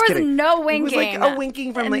wink. There was no winking. It was like a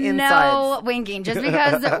winking from the inside. No winking. Just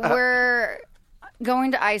because we're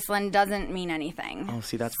going to Iceland doesn't mean anything. Oh,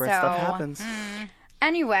 see, that's where stuff happens.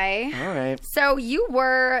 Anyway. All right. So you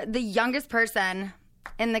were the youngest person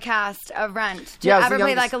in the cast of Rent. Did you ever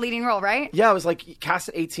play like a leading role, right? Yeah, I was like cast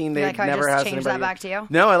at 18. They like never I has just changed anybody. that back to you?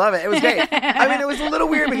 No, I love it. It was great. I mean, it was a little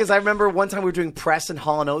weird because I remember one time we were doing press and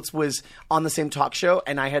Hall & Oates was on the same talk show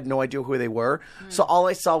and I had no idea who they were. So all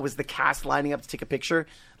I saw was the cast lining up to take a picture.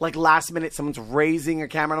 Like last minute, someone's raising a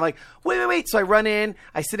camera and I'm like, wait. So I run in,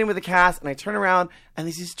 I sit in with the cast and I turn around and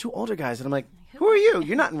there's these 2 older guys and I'm like, who are you?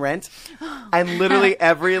 You're not in Rent. And literally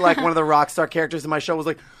every like one of the rock star characters in my show was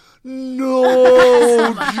like,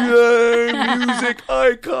 no, Jay, music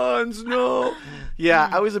icons, no. Yeah,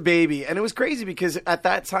 I was a baby. And it was crazy because at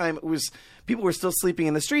that time, it was people were still sleeping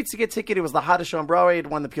in the streets to get ticket. It was the hottest show on Broadway. It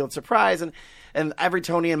won the Pulitzer Prize. And every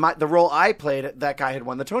Tony and the role I played, that guy had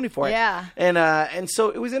won the Tony for it. Yeah. And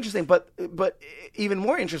so it was interesting. But even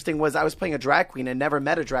more interesting was I was playing a drag queen and never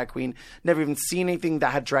met a drag queen, never even seen anything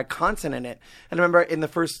that had drag content in it. And I remember in the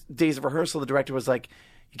first days of rehearsal, the director was like,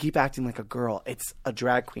 you keep acting like a girl. It's a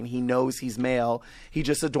drag queen. He knows he's male. He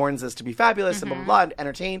just adorns us to be fabulous and blah, blah, blah,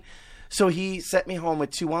 entertain. So he sent me home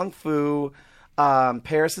with Tu Wong Fu,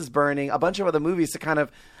 Paris is Burning, a bunch of other movies to kind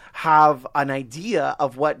of have an idea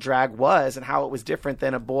of what drag was and how it was different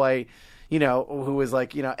than a boy, who was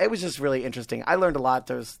like, it was just really interesting. I learned a lot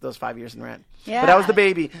those 5 years in Rent. Yeah. But that was the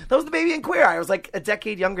baby. That was the baby in Queer Eye. I was like a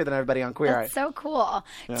decade younger than everybody on Queer Eye. That's so cool.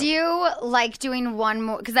 Yeah. Do you like doing one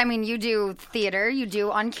more? Because, I mean, you do theater, you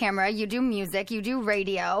do on camera, you do music, you do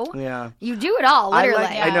radio. Yeah. You do it all, literally.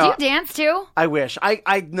 I know. Do you dance, too? I wish.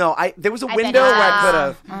 There was a window where I could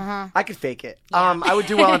have. I could fake it. Yeah. I would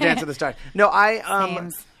do well on Dance at the Stars. No,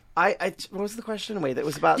 what was the question? Wait, that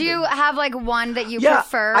was about. Do you have like one that you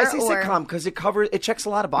prefer? I say sitcom because it checks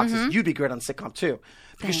a lot of boxes. You'd be great on sitcom too.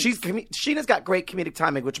 Because Sheena's got great comedic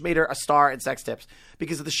timing, which made her a star in Sex Tips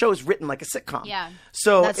because the show is written like a sitcom. Yeah.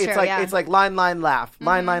 So That's it's true, it's like line, laugh,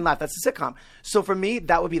 line, laugh. That's a sitcom. So for me,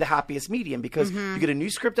 that would be the happiest medium because you get a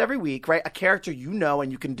new script every week, right? A character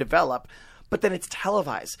and you can develop. But then it's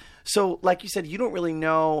televised. So like you said, you don't really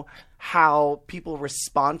know how people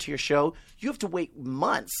respond to your show. You have to wait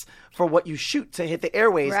months for what you shoot to hit the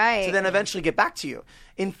airways to then eventually get back to you.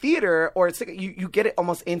 In theater, or you get it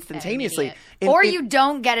almost instantaneously. Or you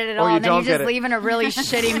don't get it at all, and then you just leave in a really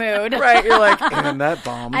shitty mood. Right, you're like, and that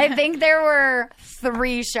bomb. I think there were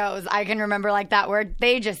 3 shows I can remember like that where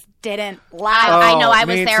they just didn't laugh. I know I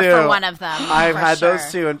was me there too. for one of them. I've for had sure.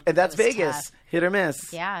 those too, and that's It was Vegas. tough. Hit or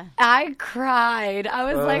miss. Yeah. I cried. I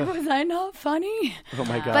was like, was I not funny? Oh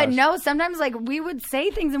my gosh. But no, sometimes like we would say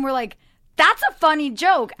things and we're like, that's a funny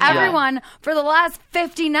joke. Everyone for the last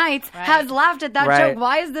 50 nights has laughed at that Right. joke.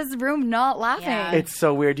 Why is this room not laughing? Yeah. It's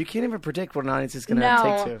so weird. You can't even predict what an audience is going to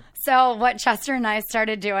take to. So what Chester and I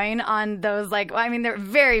started doing on those, like, I mean, there are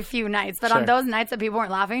very few nights, but on Sure. those nights that people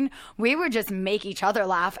weren't laughing, we would just make each other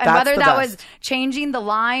laugh. And That's whether the that best. was changing the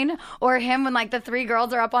line or him when, like, the three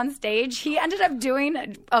girls are up on stage, he ended up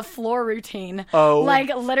doing a floor routine. Oh,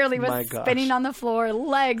 like, literally my was gosh. spinning on the floor,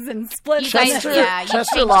 legs and splits. You guys- Chester, yeah, you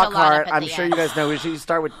Chester changed a lot Lockhart, up at I'm the sure end. you guys know. You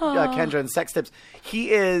start with Kendra and Sex Tips.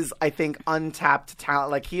 He is, I think, untapped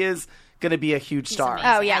talent. Like, he is going to be a huge star.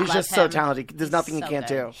 amazing. Oh, yeah. He's I just love so him. talented. There's He's nothing he so can't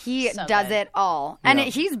good. do. He So does good. it all. And Yeah.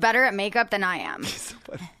 he's better at makeup than I am.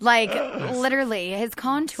 Like, literally, his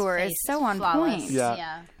contour is Face so on flawless. point.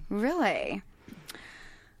 Yeah. Really?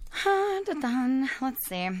 Let's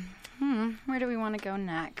see. Where do we want to go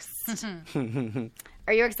next?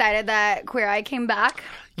 Are you excited that Queer Eye came back?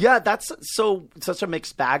 Yeah, that's such a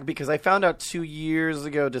mixed bag because I found out 2 years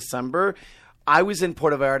ago, December, I was in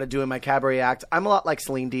Puerto Vallarta doing my cabaret act. I'm a lot like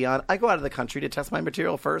Celine Dion. I go out of the country to test my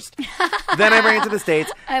material first. Then I bring it to the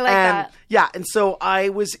States. I like and, that. Yeah, and so I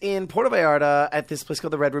was in Puerto Vallarta at this place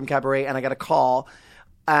called the Red Room Cabaret, and I got a call.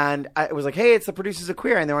 And I was like, hey, it's the producers of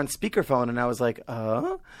Queer Eye, and they were on speakerphone. And I was like,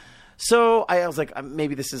 So I was like,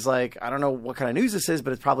 maybe this is like, I don't know what kind of news this is,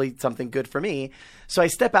 but it's probably something good for me. So I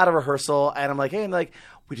step out of rehearsal and I'm like, hey,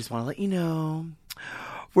 we just want to let you know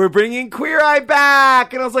we're bringing Queer Eye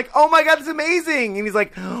back. And I was like, oh my God, it's amazing. And he's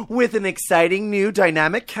like, with an exciting new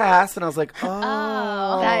dynamic cast. And I was like,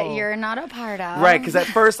 oh. That you're not a part of. Right, because at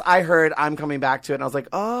first I heard I'm coming back to it, and I was like,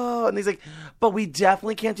 oh. And he's like, but we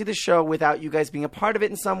definitely can't do the show without you guys being a part of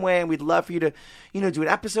it in some way, and we'd love for you to, do an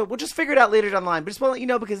episode. We'll just figure it out later down the line. But just want to let you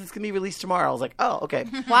know because it's going to be released tomorrow. I was like, oh, okay.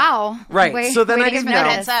 Wow. Right. So then way I to didn't give know.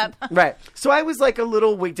 notice. Heads up. Right. So I was like a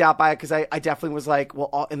little wigged out by it because I definitely was like,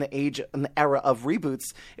 well, in the era of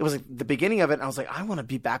reboots, it was like the beginning of it. And I was like, I want to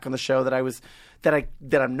be back on the show that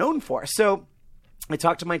I'm known for. So I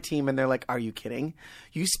talked to my team and they're like, are you kidding?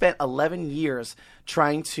 You spent 11 years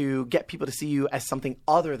trying to get people to see you as something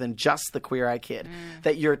other than just the Queer Eye kid,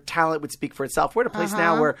 that your talent would speak for itself. We're at a place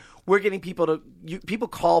now where we're getting people people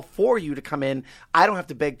call for you to come in. I don't have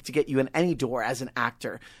to beg to get you in any door as an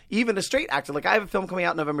actor, even a straight actor. Like I have a film coming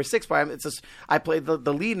out November 6th where I played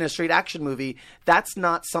the lead in a straight action movie. That's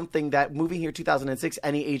not something that moving here 2006,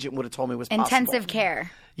 any agent would have told me was possible. Intensive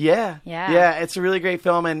care. Yeah. Yeah. It's a really great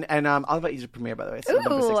film, and I'll invite you to premiere, by the way. It's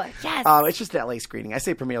November Ooh, 6th. yes. It's just an LA screening. I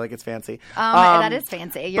say premiere like it's fancy. That is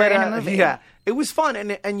fancy. You're in a movie. Yeah. It was fun,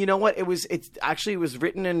 and you know what? It was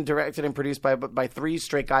written and directed and produced by three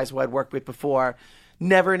straight guys who I'd worked with before.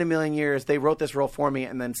 Never in a million years. They wrote this role for me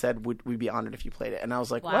and then said, we'd be honored if you played it. And I was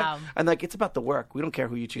like, Wow. what? And like, it's about the work. We don't care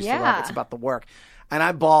who you choose to Yeah. love. It's about the work. And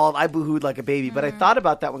I bawled. I boohooed like a baby. But I thought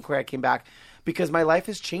about that when Queer Eye came back because my life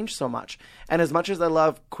has changed so much. And as much as I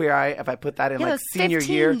love Queer Eye, if I put that in Yeah, like it was senior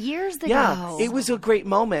 15 year. years ago. Yeah, it was a great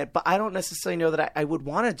moment. But I don't necessarily know that I would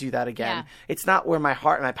want to do that again. Yeah. It's not where my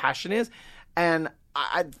heart and my passion is. And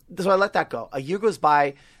so I let that go. A year goes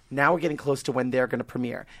by. Now we're getting close to when they're going to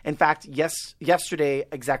premiere. In fact, yesterday,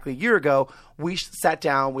 exactly a year ago, we sat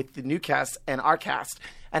down with the new cast and our cast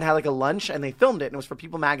and had like a lunch, and they filmed it, and it was for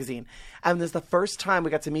People Magazine. And this is the first time we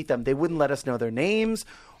got to meet them. They wouldn't let us know their names,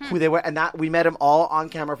 who they were, and that we met them all on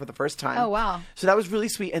camera for the first time. Oh, wow. So that was really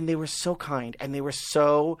sweet, and they were so kind, and they were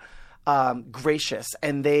so gracious,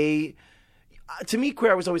 and they... To me,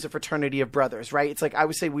 Queer Eye was always a fraternity of brothers, right? It's like I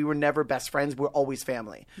would say we were never best friends. We're always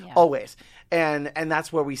family, always. And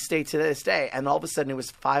that's where we stay to this day. And all of a sudden, it was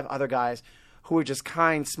 5 other guys who were just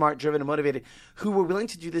kind, smart, driven, and motivated, who were willing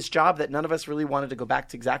to do this job that none of us really wanted to go back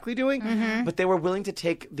to exactly doing. But they were willing to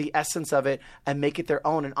take the essence of it and make it their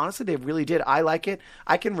own. And honestly, they really did. I like it.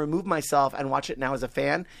 I can remove myself and watch it now as a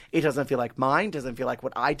fan. It doesn't feel like mine. Doesn't feel like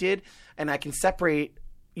what I did. And I can separate...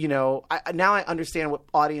 now I understand what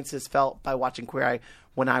audiences felt by watching Queer Eye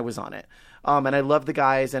when I was on it. And I love the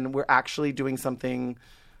guys, and we're actually doing something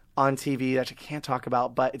on TV that I can't talk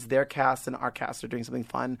about, but it's their cast and our cast are doing something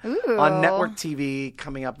fun on network TV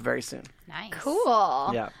coming up very soon. Nice.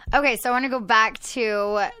 Cool. Yeah. Okay, so I want to go back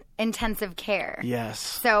to intensive care. Yes.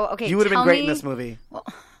 So, okay, You would have been tell great in me- this movie.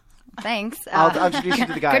 Thanks. I'll introduce you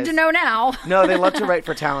to the guys. Good to know now. No, they love to write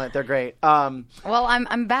for talent. They're great. Well,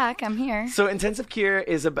 I'm back. I'm here. So Intensive Care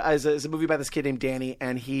is a movie by this kid named Danny,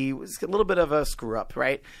 and he was a little bit of a screw up,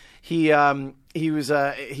 right? He's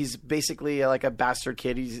basically like a bastard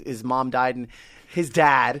kid. His mom died, and his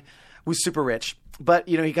dad was super rich, But,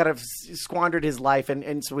 you know, he kind of squandered his life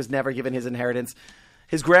and so was never given his inheritance.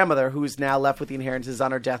 His grandmother, who's now left with the inheritance, is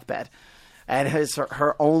on her deathbed. And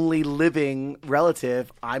her only living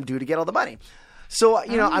relative, I'm due to get all the money. So,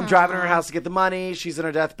 you know, I'm driving to her house to get the money. She's in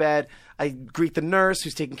her deathbed. I greet the nurse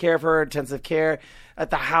who's taking care of her, intensive care at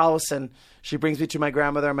the house. And she brings me to my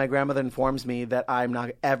grandmother. And my grandmother informs me that I'm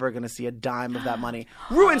not ever going to see a dime of that money.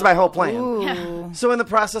 Ruins my whole plan. So in the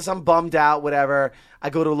process, I'm bummed out, whatever. I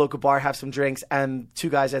go to a local bar, have some drinks. And 2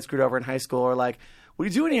 guys I screwed over in high school are like, what are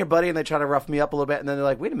you doing here, buddy? And they try to rough me up a little bit. And then they're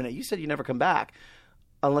like, wait a minute, you said you never come back.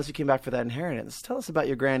 Unless you came back for that inheritance. Tell us about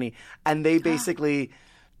your granny. And they basically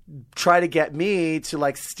try to get me to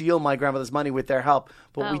like steal my grandmother's money with their help.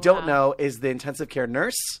 But what we don't know is the intensive care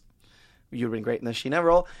nurse, you would have been great in the Sheena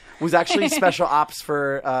role, was actually special ops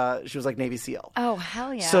for, she was like Navy SEAL. Oh,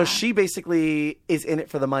 hell yeah. So she basically is in it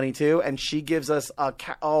for the money too. And she gives us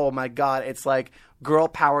oh my God, it's like girl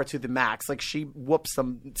power to the max. Like she whoops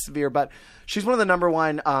them severe, but she's one of the number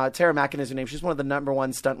one, Tara Mackin is her name. She's one of the number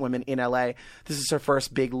one stunt women in LA. This is her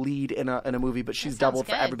first big lead in a movie, but she's doubled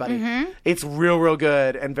for everybody. Mm-hmm. It's real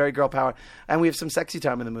good and very girl power. And we have some sexy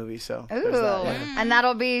time in the movie. So ooh. And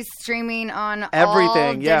that'll be streaming on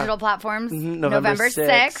everything, all digital platforms November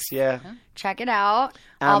 6th. Yeah. Check it out.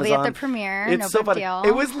 Amazon. I'll be at the premiere. It's no so big funny. deal.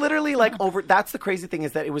 It was literally like that's the crazy thing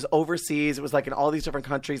is that it was overseas. It was like in all these different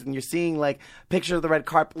countries, and you're seeing like pictures of the red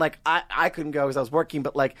carpet. Like I couldn't go because I was working,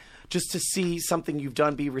 but like just to see something you've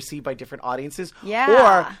done be received by different audiences.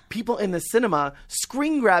 Yeah. Or people in the cinema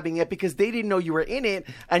screen grabbing it because they didn't know you were in it,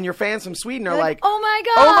 and your fans from Sweden are like, oh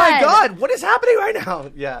my God, what is happening right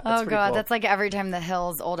now? Yeah. Oh God, cool. that's like every time the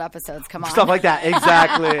Hills old episodes come on. Stuff like that.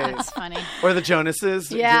 Exactly. That's funny. Or the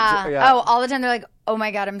Jonases. Yeah. Oh, all the time they're like, oh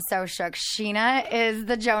my God, I'm so shook. Sheena is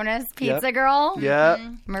the Jonas pizza girl. Yep.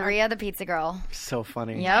 Maria, the pizza girl. So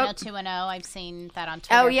funny. Yep. 90210. I've seen that on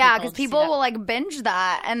Twitter. Oh yeah, because people will like binge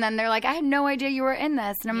that, and then they're like, I had no idea you were in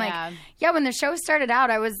this, and I'm like, yeah. When the show started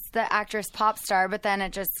out, I was the actress pop star, but then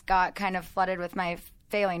it just got kind of flooded with my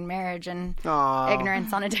failing marriage and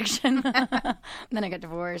ignorance on addiction. Then I got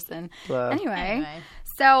divorced, and anyway.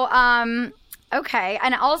 So okay,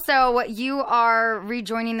 and also you are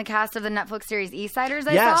rejoining the cast of the Netflix series Eastsiders.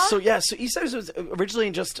 I saw. So Eastsiders was originally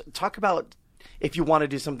just talk about if you want to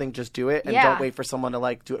do something, just do it, and don't wait for someone to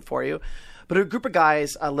like do it for you. But a group of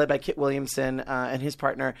guys led by Kit Williamson and his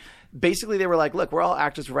partner, basically they were like, look, we're all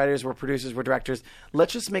actors, we're writers, we're producers, we're directors.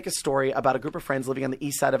 Let's just make a story about a group of friends living on the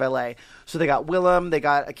east side of LA. So they got Willem, they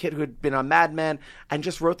got a kid who had been on Mad Men, and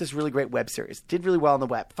just wrote this really great web series. Did really well on the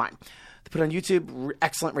web. Fine. They put it on YouTube,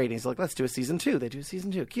 excellent ratings. They're like, let's do a season 2. They do a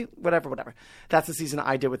season 2. Cute, whatever. That's the season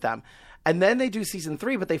I did with them. And then they do season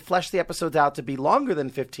 3, but they flesh the episodes out to be longer than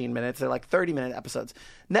 15 minutes. They're like 30-minute episodes.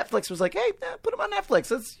 Netflix was like, hey, put them on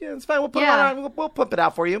Netflix. It's fine. We'll put it on. We'll pump it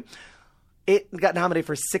out for you. It got nominated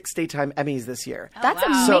for 6 daytime Emmys this year. That's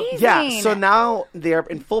amazing. So now they're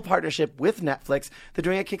in full partnership with Netflix. They're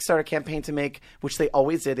doing a Kickstarter campaign to make, which they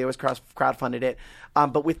always did. They always crowdfunded it,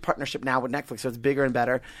 but with partnership now with Netflix, so it's bigger and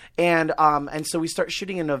better. And so we start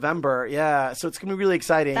shooting in November. Yeah, so it's gonna be really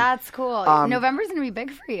exciting. That's cool. November's gonna be big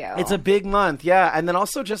for you. It's a big month, yeah. And then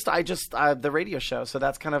also the radio show. So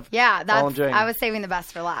that's kind of all I'm doing. I was saving the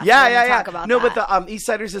best for last. Yeah. Talk about no, that. but the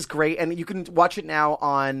Eastsiders is great, and you can watch it now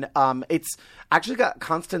on. It's actually got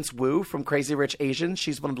Constance Wu from Crazy Rich Asians.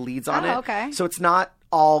 She's one of the leads on it. Okay. So it's not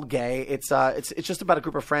all gay. It's just about a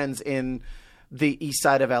group of friends in the east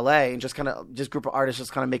side of LA, and just group of artists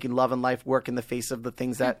just kind of making love and life work in the face of the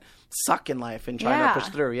things that suck in life and trying to push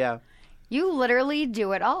through. Yeah. You literally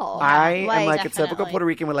do it all. I am like a typical Puerto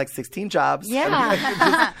Rican with like 16 jobs.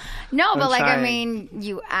 Yeah. No, but like, I mean,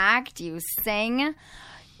 you act, you sing.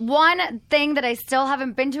 One thing that I still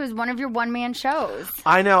haven't been to is one of your one-man shows.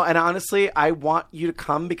 I know, and honestly, I want you to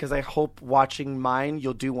come because I hope watching mine,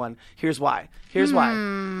 you'll do one. Here's why.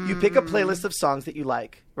 You pick a playlist of songs that you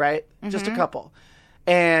like, right? Just a couple.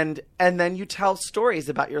 And then you tell stories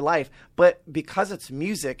about your life. But because it's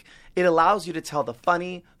music, it allows you to tell the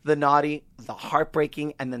funny, the naughty, the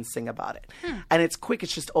heartbreaking, and then sing about it. And it's quick.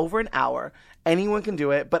 It's just over an hour. Anyone can do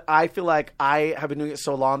it. But I feel like I have been doing it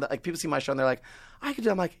so long that like people see my show and they're like, I can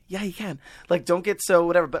do it. I'm like, yeah, you can. Like, don't get so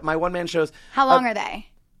whatever. But my one-man shows. How long are they?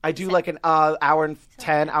 I do like an hour and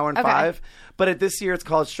 10, hour and 5. But this year it's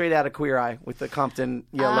called Straight Outta Queer Eye with the Compton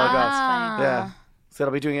logo. That's funny. Yeah. So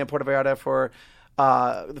I'll be doing it in Puerto Vallarta for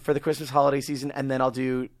the Christmas holiday season. And then I'll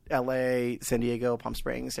do LA, San Diego, Palm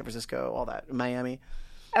Springs, San Francisco, all that. Miami.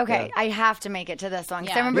 Okay, I have to make it to this one.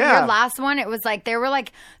 Because I remember your last one, it was like there were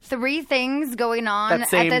like 3 things going on at the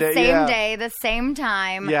same day, the same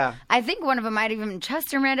time. Yeah. I think one of them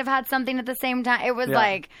Chester might have had something at the same time. It was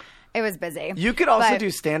like It was busy. You could also But-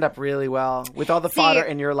 do stand-up really well with all the fodder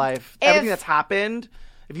in your life. Everything that's happened.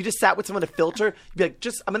 If you just sat with someone to filter, you'd be like,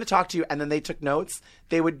 I'm going to talk to you. And then they took notes.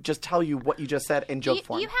 They would just tell you what you just said in joke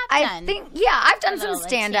form. You have done. I've done some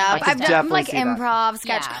stand-up. I've done like improv,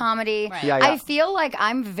 sketch comedy. Right. Yeah. I feel like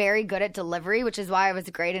I'm very good at delivery, which is why I was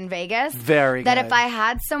great in Vegas. Very That good. if I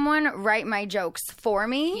had someone write my jokes for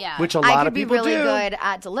me, Which a I lot could of be people really do. good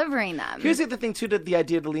at delivering them. Here's the other thing, too, the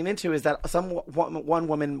idea to lean into is that some one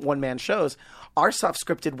woman, one man shows are soft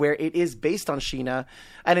scripted where it is based on Sheena.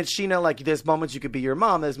 And it's Sheena, like, there's moments you could be your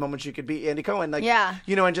mom, there's moments you could be Andy Cohen. Like,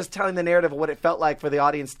 you know, and just telling the narrative of what it felt like for the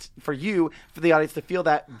audience, for the audience to feel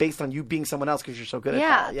that based on you being someone else because you're so good at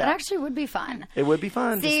that. That actually would be fun. It would be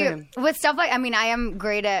fun. See, just saying. with stuff like, I mean, I am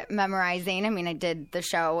great at memorizing. I mean, I did the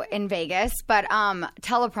show in Vegas, but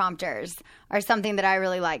teleprompters are something that I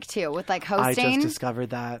really like too, with like hosting. I just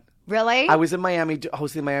discovered that. Really? I was in Miami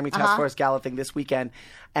hosting the Miami Task Force Gala thing this weekend,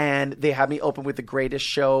 and they had me open with The Greatest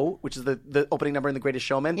Show, which is the opening number in The Greatest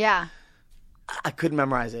Showman. Yeah. I couldn't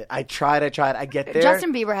memorize it. I tried. I get there.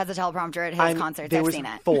 Justin Bieber has a teleprompter at his concerts. I've seen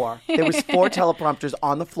it. There was 4 teleprompters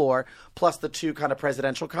on the floor, plus the 2 kind of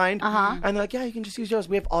presidential kind. And they're like, yeah, you can just use yours.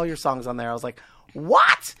 We have all your songs on there. I was like,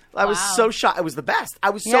 what? I was so shocked. It was the best.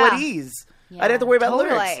 I was so at ease. I didn't have to worry about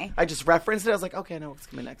lyrics. I just referenced it. I was like, okay, I know what's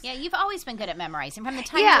coming next. Yeah, you've always been good at memorizing. From the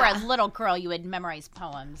time you were a little girl, you would memorize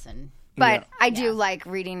poems and... But I do like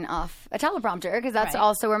reading off a teleprompter because that's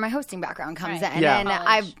also where my hosting background comes in. Yeah.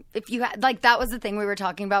 And if you had, like, that was the thing we were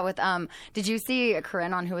talking about with, did you see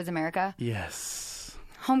Corinne on Who is America? Yes.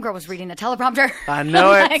 Homegirl was reading a teleprompter. I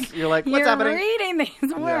know it. Like, You're like, what's you're happening? reading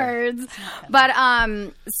these words. But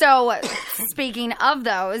so speaking of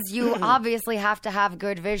those, you obviously have to have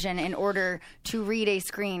good vision in order to read a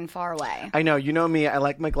screen far away. I know. You know me. I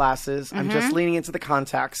like my glasses. I'm just leaning into the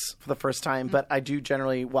contacts for the first time, but I do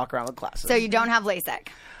generally walk around with glasses. So you don't have LASIK.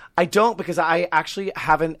 I don't, because I actually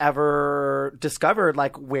haven't ever discovered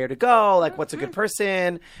like where to go, like what's a good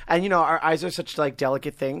person. And you know, our eyes are such like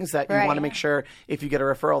delicate things that you want to make sure if you get a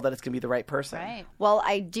referral that it's going to be the right person. Right. Well,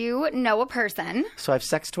 I do know a person. So I have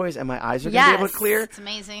sex toys and my eyes are going to be able to clear. It's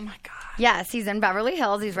amazing. Oh my God. Yes, he's in Beverly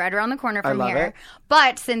Hills. He's right around the corner from love here. it.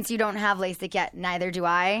 But since you don't have LASIK yet, neither do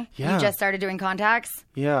I. Yeah. You just started doing contacts.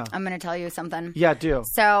 Yeah. I'm going to tell you something. Yeah, do.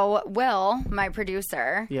 So Will, my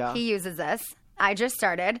producer, Yeah. he uses this. I just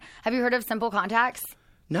started. Have you heard of Simple Contacts?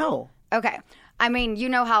 No. Okay. I mean, you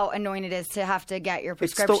know how annoying it is to have to get your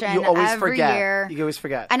It's still, prescription you always every forget. year. You always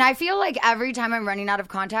forget. And I feel like every time I'm running out of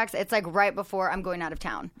contacts, it's like right before I'm going out of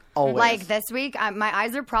town. Always. Like this week, my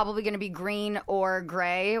eyes are probably going to be green or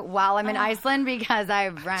gray while I'm in Iceland because I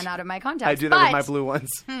ran out of my contacts. I do that with But my blue ones.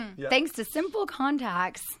 Yeah. thanks to Simple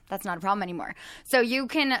Contacts, that's not a problem anymore. So you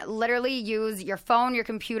can literally use your phone, your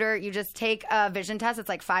computer. You just take a vision test. It's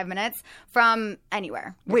like 5 minutes from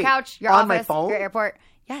anywhere. Your Wait, couch, your on office, my phone? your airport.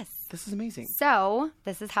 Yes. This is amazing. So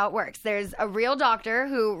this is how it works. There's a real doctor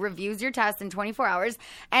who reviews your test in 24 hours.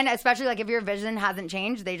 And especially like if your vision hasn't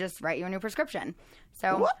changed, they just write you a new prescription.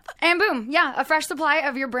 So, and boom. Yeah. A fresh supply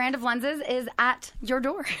of your brand of lenses is at your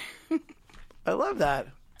door. I love that.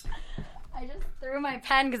 I just threw my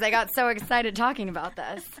pen because I got so excited talking about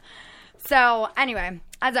this. So anyway,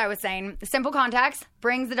 as I was saying, Simple Contacts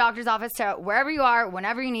brings the doctor's office to wherever you are,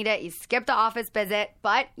 whenever you need it. You skip the office visit,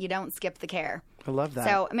 but you don't skip the care. I love that.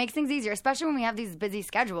 So it makes things easier, especially when we have these busy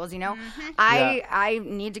schedules, you know. I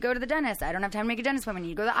need to go to the dentist. I don't have time to make a dentist appointment. I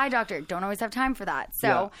need to go to the eye doctor. Don't always have time for that.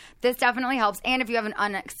 So this definitely helps. And if you have an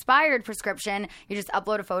unexpired prescription, you just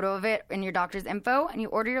upload a photo of it in your doctor's info and you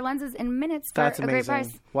order your lenses in minutes for That's a great amazing.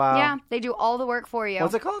 price. Wow. Yeah, they do all the work for you.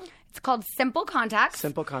 What's it called? It's called Simple Contacts.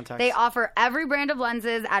 Simple Contacts. They offer every brand of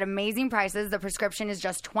lenses at amazing prices. The prescription is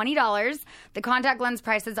just $20. The contact lens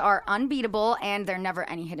prices are unbeatable, and there are never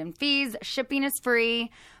any hidden fees. Shipping is free.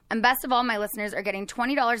 And best of all, my listeners are getting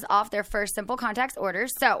 $20 off their first Simple Contacts order.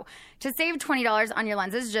 So to save $20 on your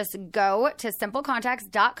lenses, just go to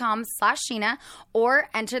simplecontacts.com/Sheena or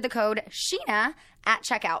enter the code Sheena at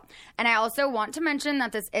checkout. And I also want to mention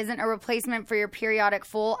that this isn't a replacement for your periodic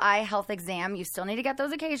full eye health exam. You still need to get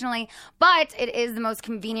those occasionally, but it is the most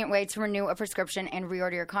convenient way to renew a prescription and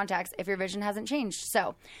reorder your contacts if your vision hasn't changed.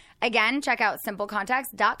 So again, check out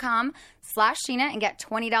simplecontacts.com/Sheena and get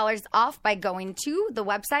 $20 off by going to the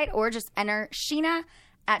website or just enter Sheena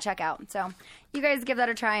at checkout. So you guys give that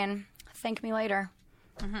a try and thank me later.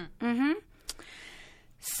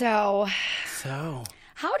 So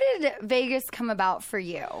how did Vegas come about for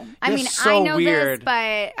you? I You're mean, so I know weird. this,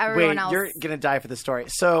 but everyone else. You're going to die for the story.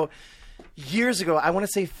 So years ago, I want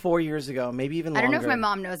to say 4 years ago, maybe even longer. I don't know if my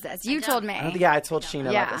mom knows this. You told me. Yeah, I told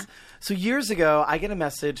Sheena Yeah. about this. So years ago, I get a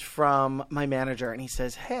message from my manager, and he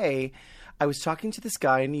says, hey, I was talking to this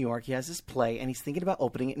guy in New York. He has this play, and he's thinking about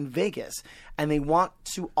opening it in Vegas. And they want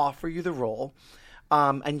to offer you the role,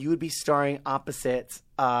 and you would be starring opposite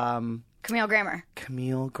Camille Grammer.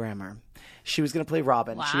 Camille Grammer. She was going to play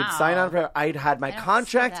Robin. Wow. She had signed on for. I'd had my I don't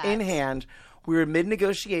contract see that. in hand. We were mid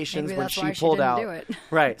negotiations Maybe when that's she why she pulled didn't out. do it.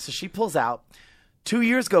 Right. So she pulls out. 2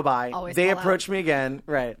 years go by. Always They pull out. approach me again.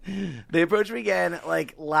 Right. They approach me again.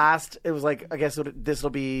 Like it was like I guess this will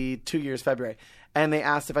be 2 years February, and they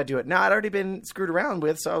asked if I'd do it. Now I'd already been screwed around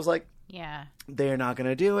with, so I was like, Yeah. they're not going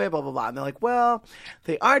to do it. Blah blah blah. And they're like, well,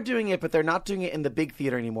 they are doing it, but they're not doing it in the big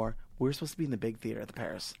theater anymore. We're supposed to be in the big theater at the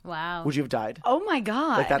Paris. Wow. Would you have died? Oh my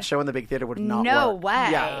God. Like that show in the big theater would not No work. way.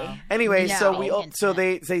 Yeah. Anyway, so No. so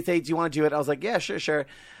they say, do you want to do it? I was like, yeah, sure.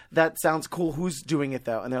 That sounds cool. Who's doing it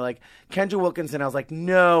though? And they're like, Kendra Wilkinson. I was like,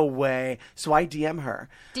 no way. So I DM her.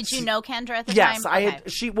 Did you know Kendra at the Yes, time? I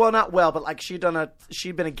Okay. had. Not well, but like she'd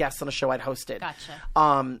been a guest on a show I'd hosted.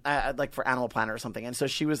 Gotcha. Like for Animal Planet or something, and so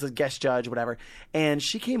she was the guest judge, whatever. And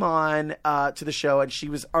she came on to the show, and she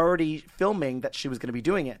was already filming that she was going to be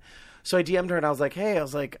doing it. So I DM'd her, and I was like,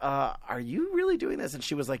 are you really doing this? And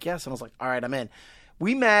she was like, yes. And I was like, all right, I'm in.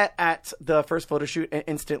 We met at the first photo shoot, and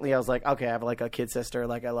instantly I was like, okay, I have like a kid sister.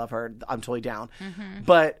 Like, I love her. I'm totally down. Mm-hmm.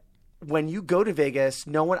 But when you go to Vegas,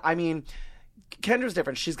 Kendra's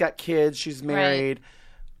different. She's got kids. She's married. Right.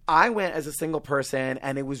 I went as a single person,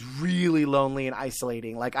 and it was really lonely and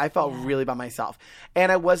isolating. Like, I felt really by myself.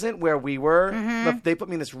 And I wasn't where we were. Mm-hmm. They put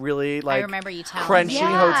me in this really, like, I remember you telling crunchy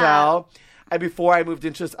me. hotel. And before I moved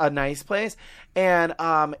into a nice place. And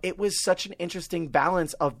it was such an interesting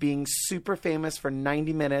balance of being super famous for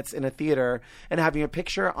 90 minutes in a theater and having a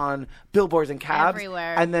picture on billboards and cabs.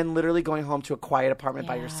 Everywhere. And then literally going home to a quiet apartment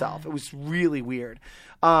by yourself. It was really weird.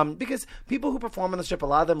 Because people who perform on the Strip, a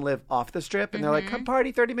lot of them live off the Strip. And they're like, come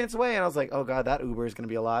party 30 minutes away. And I was like, oh, God, that Uber is going to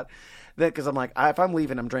be a lot. Because I'm like, if I'm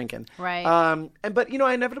leaving, I'm drinking. Right. But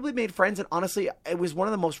I inevitably made friends. And honestly, it was one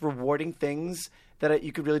of the most rewarding things that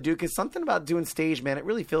you could really do, because something about doing stage, man, it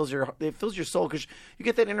really fills your soul, because you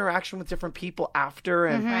get that interaction with different people after,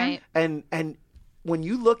 and Right. and when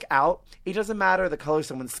you look out, it doesn't matter the color of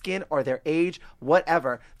someone's skin or their age,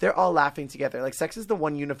 whatever. They're all laughing together. Like, sex is the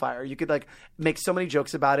one unifier. You could like make so many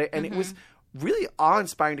jokes about it, and it was really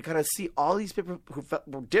awe-inspiring to kind of see all these people who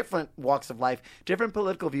were different walks of life, different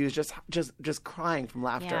political views, just crying from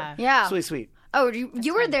laughter. Yeah. It's really sweet. Oh,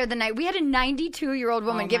 you were there the night. We had a 92-year-old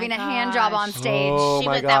woman giving a hand job on stage. Oh,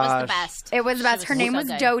 my That was gosh. the best. It was the best. Her name was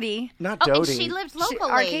so good. Dodie. Not Oh, and Dodie. she lived locally.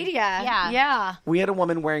 Arcadia. Yeah. We had a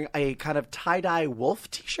woman wearing a kind of tie-dye wolf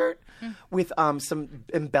T-shirt with some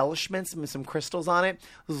embellishments and some crystals on it. It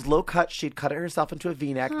was low cut. She'd cut it herself into a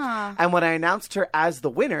V-neck. And when I announced her as the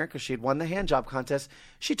winner, because she had won the hand job contest,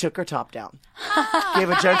 she took her top down, gave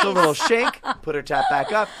a gentle little shake, put her top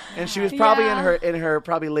back up, and she was probably in her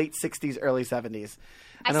probably late 60s, early 70s.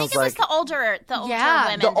 And I think it was the older Yeah.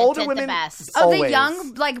 women The that older did women- the best. Oh, the Always.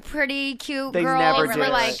 young, like pretty cute They girls never were did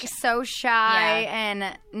like it. so shy, Yeah.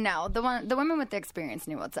 and no, the women with the experience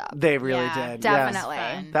knew what's up. They really Yeah, did. Definitely.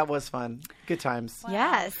 Yes. That was fun. Good times.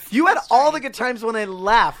 Yes. You had all the good times when I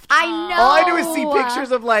left. I know. All I do is see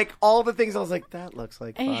pictures of like all the things. I was like, that looks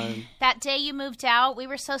like fun. That day you moved out, we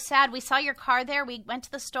were so sad. We saw your car there. We went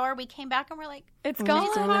to the store. We came back and we're like, It's gone.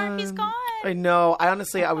 his car, he's gone. I know. I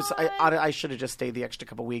honestly, I should have just stayed the extra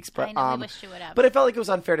couple weeks, but I know, we wish you would have. But I felt like it was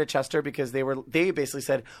unfair to Chester because they basically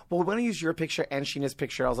said, "Well, we want to use your picture and Sheena's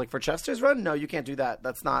picture." I was like, "For Chester's run, no, you can't do that.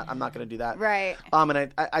 I'm not going to do that." Right.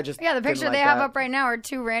 And I just Yeah, the didn't picture like they have that. up right now are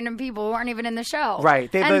two random people who aren't even in the show.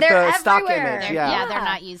 Right. They and the they're stock everywhere. image. They're, Yeah. they're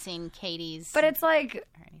not using Katie's But it's like,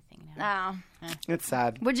 or anything now. It's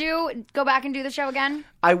sad. would you go back and do the show again?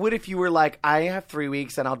 I would if you were like, I have 3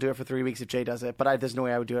 weeks and I'll do it for 3 weeks if Jay does it. But there's no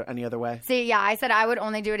way I would do it any other way. See, yeah, I said I would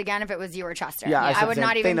only do it again if it was you or Chester. Yeah, I said would the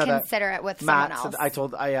not same. They even know that. consider it with Matt someone else. said, I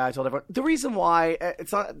told everyone. The reason why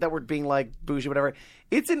it's not that we're being like bougie, whatever.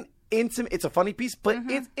 It's an intimate. It's a funny piece, but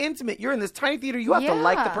it's intimate. You're in this tiny theater. You have to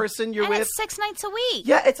like the Yeah. person you're And with. it's 6 nights a week.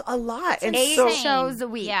 Yeah, it's a lot. And 8 so, shows a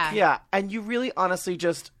week. Yeah. yeah, and you really honestly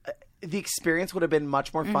just the experience would have been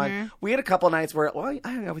much more fun. We had a couple nights where, I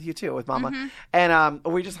hung out with you too, with Mama, and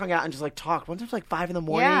we just hung out and just like talked. One time, like 5 a.m.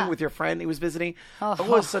 Yeah. with your friend who was visiting. It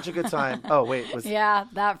was such a good time. Oh wait, was Yeah,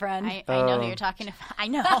 that friend. I know who you're talking about. I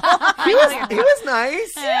know. he was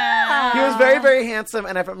nice. He was very, very handsome,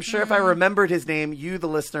 and I'm sure if I remembered his name, you, the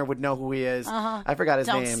listener, would know who he is. I forgot his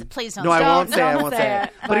Don't name. please don't No, I say won't it. say. I Don't won't say say it,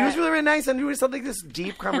 it. But he was but- really, really nice, and it was something this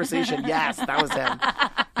deep conversation. Yes, that was him.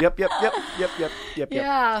 Yep.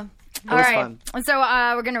 Yeah. All was right. So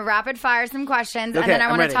we're going to rapid fire some questions, and Okay, then I I'm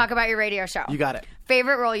want to ready. talk about your radio show. You got it.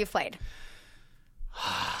 Favorite role you played?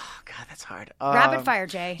 God, that's hard. Rapid fire,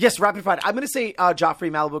 Jay. Yes, rapid fire. I'm going to say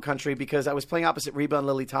Joffrey, Malibu Country, because I was playing opposite Reba and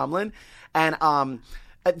Lily Tomlin, and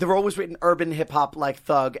the role was written urban hip hop like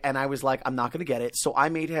thug, and I was like, I'm not going to get it. So I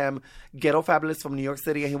made him Ghetto Fabulous from New York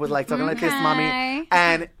City, and he was like talking like this, mommy.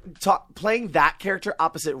 And playing that character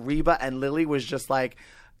opposite Reba and Lily was just like,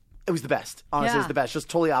 it was the best. Honestly, it was the best. Just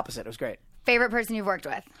totally opposite. It was great. Favorite person you've worked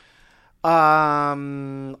with?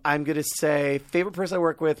 I'm going to say favorite person I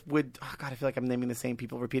work with would, I feel like I'm naming the same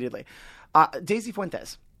people repeatedly. Daisy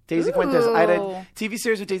Fuentes. Daisy Fuentes. I did a TV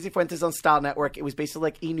series with Daisy Fuentes on Style Network. It was basically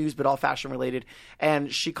like E! News, but all fashion related.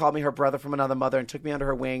 And she called me her brother from another mother and took me under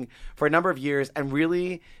her wing for a number of years and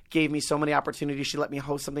really gave me so many opportunities. She let me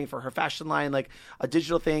host something for her fashion line, like a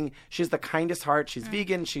digital thing. She has the kindest heart. She's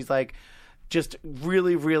vegan. She's like just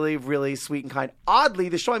really, really, really sweet and kind. Oddly,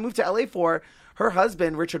 the show I moved to LA for, her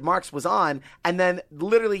husband, Richard Marx, was on, and then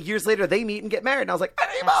literally years later, they meet and get married. And I was like,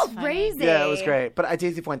 That's crazy. Yeah, it was great. But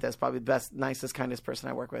Daisy Fuentes, probably the best, nicest, kindest person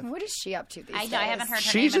I work with. What is she up to these days? I haven't heard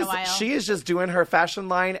her name in a while. She is just doing her fashion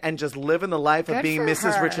line and just living the life of being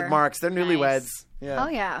Mrs. her. Richard Marx. They're newlyweds. Yeah. Oh,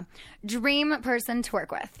 yeah. Dream person to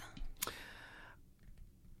work with?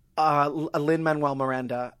 Lin-Manuel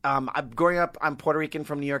Miranda. Growing up, I'm Puerto Rican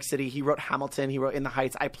from New York City. He wrote Hamilton. He wrote In the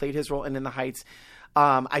Heights. I played his role in the Heights.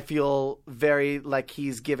 I feel very like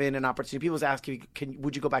he's given an opportunity. People ask you,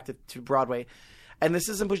 would you go back to Broadway? And this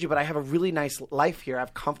isn't pushy, but I have a really nice life here. I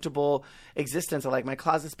have comfortable existence. I like my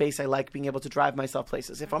closet space. I like being able to drive myself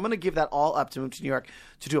places. If I'm going to give that all up to move to New York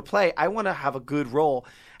to do a play, I want to have a good role.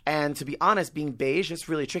 And to be honest, being beige, it's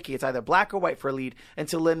really tricky. It's either black or white for a lead.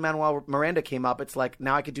 Until Lin-Manuel Miranda came up, it's like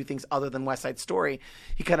now I could do things other than West Side Story.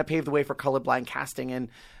 He kind of paved the way for colorblind casting, and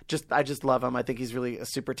I just love him. I think he's really a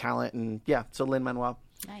super talent, and yeah, so Lin-Manuel.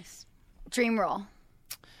 Nice. Dream role?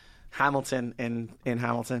 Hamilton in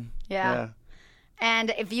Hamilton. Yeah.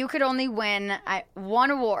 And if you could only win one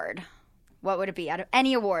award, what would it be? Out of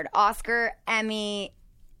any award, Oscar, Emmy,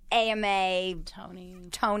 AMA,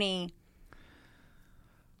 Tony.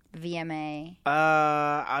 VMA.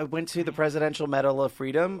 I went to the Presidential Medal of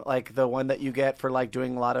Freedom, like the one that you get for like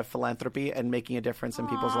doing a lot of philanthropy and making a difference in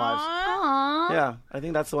people's lives. Aww. Yeah, I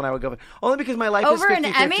think that's the one I would go for. Only because my life Over is 50-50.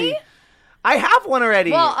 an Emmy? I have one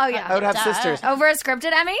already. Well, oh yeah. I would have sisters. Over a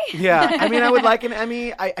scripted Emmy? Yeah, I mean, I would like an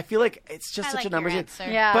Emmy. I feel like it's just such a numbers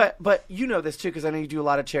game. Yeah. But you know this too, because I know you do a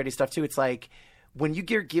lot of charity stuff too. It's like when you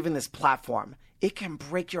get given this platform, it can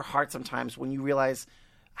break your heart sometimes when you realize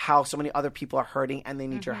how so many other people are hurting and they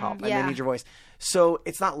need your help and they need your voice. So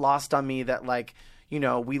it's not lost on me that, like, you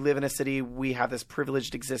know, we live in a city, we have this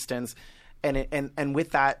privileged existence, and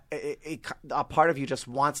with that, a part of you just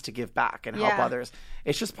wants to give back and help others.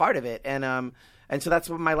 It's just part of it, and so that's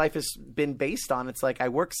what my life has been based on. It's like I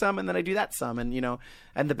work some and then I do that some, and you know,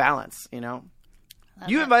 and the balance. You know,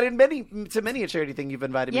 you invited many a charity thing. You've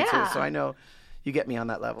invited me to, so I know. You get me on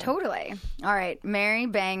that level. Totally. All right. Marry,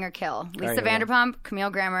 bang, or kill. Lisa Vanderpump, Camille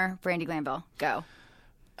Grammer, Brandi Glanville. Go.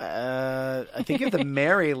 I think you have to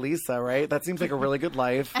marry Lisa, right? That seems like a really good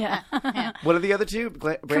life. Yeah. What are the other two?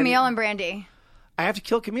 Camille and Brandi. I have to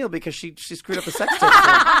kill Camille because she screwed up the sex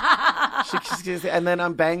tape. And then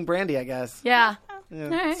I'm bang Brandi, I guess. Yeah.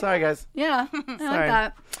 Right. Sorry, guys. Yeah, I like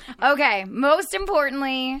that. Okay, most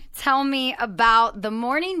importantly, tell me about the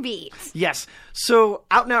Morning Beat. Yes. So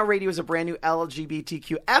Out Now Radio is a brand new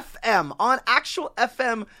LGBTQ FM on actual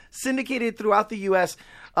FM syndicated throughout the U.S.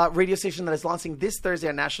 Radio station that is launching this Thursday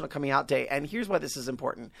on National Coming Out Day. And here's why this is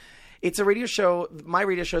important. It's a radio show. My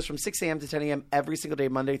radio show is from 6 a.m. to 10 a.m. every single day,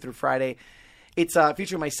 Monday through Friday. It's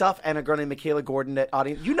featuring myself and a girl named Michaela Gordon. That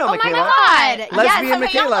audience, you know Michaela. Oh my God! Lesbian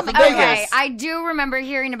Michaela from Vegas. Okay, I do remember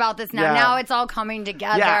hearing about this now. Yeah. Now it's all coming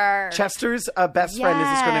together. Yeah, Chester's best friend is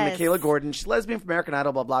this girl named Michaela Gordon. She's lesbian from American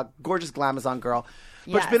Idol, blah blah. Gorgeous glamazon girl.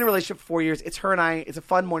 But she's been in a relationship for 4 years. It's her and I. It's a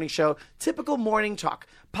fun morning show. Typical morning talk,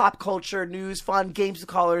 pop culture, news, fun, games with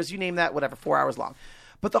callers, you name that, whatever. 4 hours long.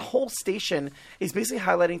 But the whole station is basically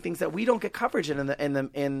highlighting things that we don't get coverage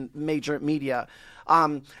in major media.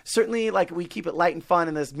 Certainly, like, we keep it light and fun,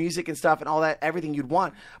 and there's music and stuff and all that, everything you'd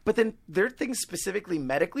want. But then there are things specifically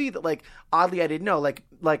medically that, like, oddly I didn't know.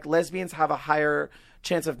 Like lesbians have a higher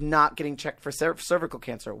chance of not getting checked for cervical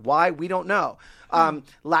cancer. Why? We don't know.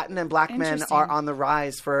 Latin and black men are on the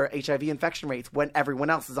rise for HIV infection rates when everyone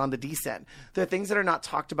else is on the descent. There are things that are not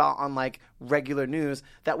talked about on, like, regular news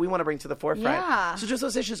that we want to bring to the forefront. Yeah. So just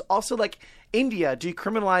those issues. Also, like, India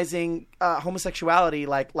decriminalizing homosexuality,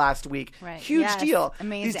 like, last week. Right. Huge deal. real.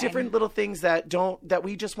 amazing. These different little things that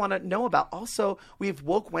we just want to know about. Also, we have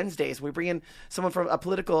Woke Wednesdays. We bring in someone from a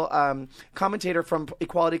political commentator from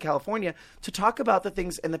Equality California to talk about the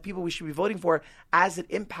things and the people we should be voting for as it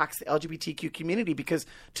impacts the LGBTQ community. Because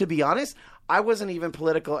to be honest, I wasn't even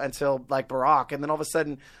political until like Barack, and then all of a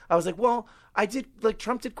sudden I was like, well, I did, like,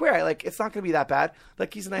 Trump did queer. It's not going to be that bad.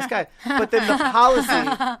 Like, he's a nice guy. But then the policy,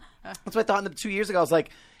 that's what I thought 2 years ago. I was like,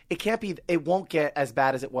 it won't get as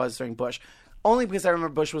bad as it was during Bush. Only because I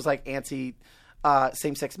remember Bush was like anti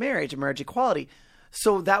same-sex marriage and marriage equality.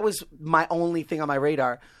 So that was my only thing on my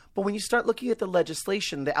radar. But when you start looking at the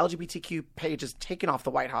legislation, the LGBTQ page is taken off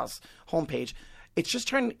the White House homepage. It's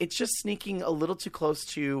just sneaking a little too close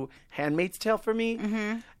to Handmaid's Tale for me.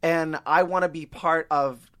 Mm-hmm. And I want to be part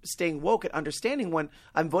of staying woke and understanding when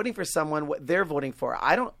I'm voting for someone what they're voting for.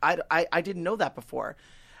 I didn't know that before.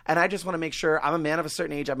 And I just want to make sure I'm a man of a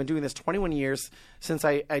certain age. I've been doing this 21 years since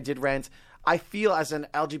I did Rent. I feel as an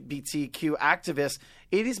LGBTQ activist,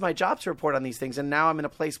 it is my job to report on these things. And now I'm in a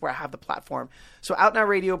place where I have the platform. So Out Now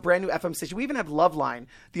Radio, brand new FM station. We even have Loveline,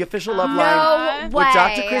 the official Loveline. No with way.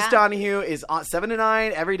 Dr. Chris Donahue is on 7 to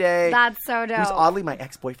 9 every day. That's so dope. Who's oddly my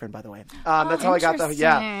ex-boyfriend, by the way. That's how I got the,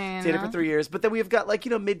 dated for 3 years. But then we've got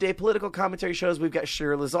midday political commentary shows. We've got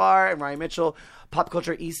Shira Lazar and Ryan Mitchell, pop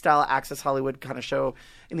culture E-style Access Hollywood kind of show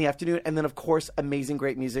in the afternoon. And then, of course, amazing,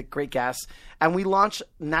 great music, great guests. And we launch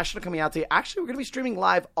National Coming Out Day. Actually, we're going to be streaming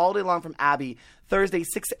live all day long from Abbey, Thursday,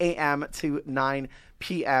 6 a.m. to 9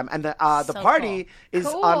 p.m. And the party is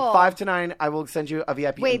on 5 to 9. I will send you a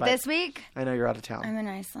VIP invite. This week? I know you're out of town. I'm in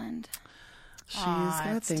Iceland. She's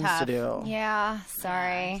got things tough. to do. Yeah,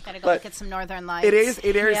 sorry. Gotta go look at some Northern Lights. It airs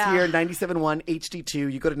here, 97.1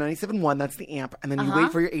 HD2. You go to 97.1, that's the amp, and then you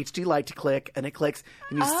wait for your HD light to click, and it clicks,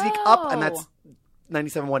 and you sneak up, and that's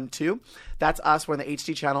 97.1 2. That's us. We're on the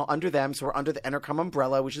HD channel under them, so we're under the Entercom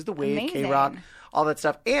umbrella, which is the Wave, Amazing. K-Rock, all that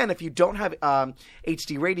stuff. And if you don't have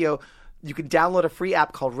HD radio, you can download a free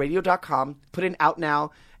app called radio.com, put in Out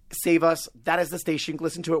Now, save us. That is the station.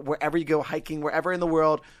 Listen to it wherever you go, hiking, wherever in the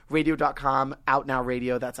world. Radio.com, Out Now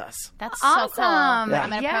Radio. That's us. That's awesome. so cool. I'm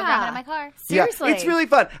going to program it in my car. Seriously. Yeah, it's really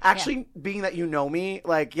fun. Actually, being that you know me,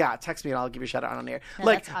 text me and I'll give you a shout out on air. No,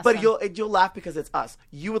 that's awesome. But you'll laugh because it's us.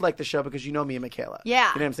 You would like the show because you know me and Michaela. Yeah.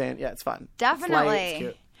 You know what I'm saying? Yeah, it's fun. Definitely. It's light, it's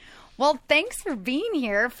cute. Well, thanks for being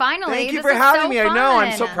here. Finally. Thank you This for is having so me. I know.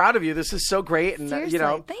 I'm so fun. proud of you. This is so great, and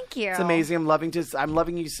Seriously, thank you. It's amazing. I'm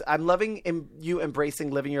loving you embracing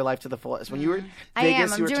living your life to the fullest. When you were in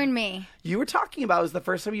Vegas, I'm doing me. You were talking about it was the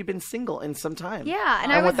first time you've been single in some time. Yeah,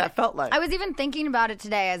 and what that felt like. I was even thinking about it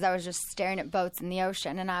today as I was just staring at boats in the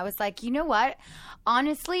ocean, and I was like, you know what?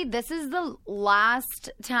 Honestly, this is the last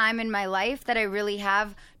time in my life that I really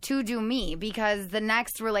have to do me, because the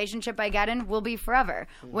next relationship I get in will be forever.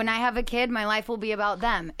 When I have a kid, my life will be about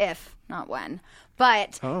them, if not when.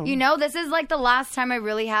 But, this is like the last time I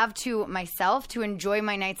really have to myself to enjoy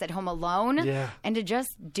my nights at home alone and to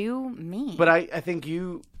just do me. But I think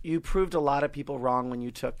you proved a lot of people wrong when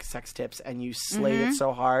you took sex tips and you slayed it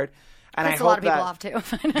so hard. And That's I a lot hope of people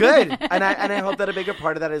off too. Good. And I hope that a bigger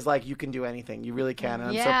part of that is you can do anything. You really can. And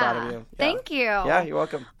I'm so proud of you. Yeah. Thank you. Yeah, you're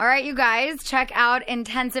welcome. All right, you guys, check out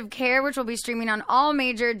Intensive Care, which will be streaming on all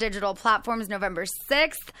major digital platforms November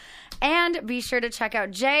 6th. And be sure to check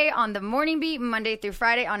out Jay on The Morning Beat Monday through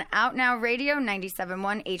Friday on Out Now Radio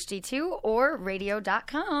 97.1 HD2 or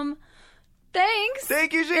radio.com. Thanks.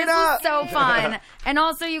 Thank you, Sheena. This is so fun. And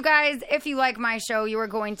also, you guys, if you like my show, you are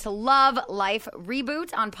going to love Life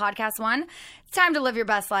Reboot on Podcast One. It's time to live your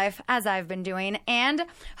best life, as I've been doing. And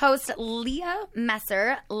hosts Leah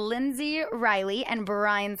Messer, Lindsay Riley, and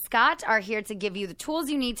Brian Scott are here to give you the tools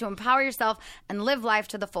you need to empower yourself and live life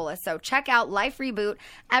to the fullest. So check out Life Reboot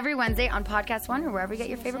every Wednesday on Podcast One or wherever you get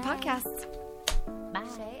your favorite podcasts.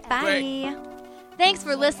 Bye. Bye. Thanks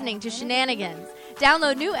for listening to Shenanigans.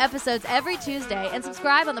 Download new episodes every Tuesday and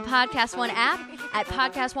subscribe on the Podcast One app at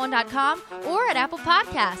podcastone.com or at Apple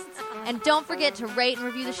Podcasts. And don't forget to rate and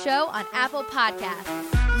review the show on Apple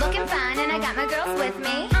Podcasts. Looking fine and I got my girls with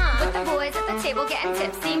me. With the boys at the table getting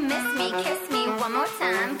tipsy. Miss me, kiss me one more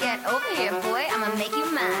time. Get over here, boy, I'ma make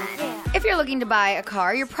you mine. If you're looking to buy a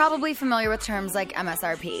car, you're probably familiar with terms like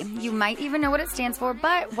MSRP. You might even know what it stands for,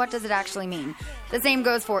 but what does it actually mean? The same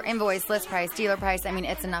goes for invoice, list price, dealer price. I mean,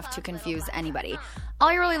 it's enough to confuse anybody.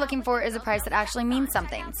 All you're really looking for is a price that actually means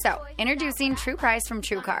something. So, introducing True Price from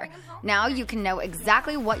TrueCar. Now you can know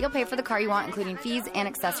exactly what you'll pay for the car you want, including fees and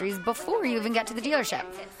accessories, before you even get to the dealership.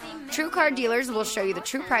 TrueCar dealers will show you the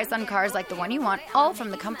true price on cars like the one you want, all from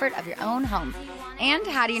the comfort of your own home. And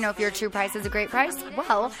how do you know if your true price is a great price?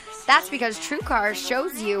 Well, that's because TrueCar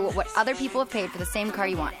shows you what other people have paid for the same car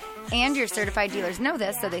you want. And your certified dealers know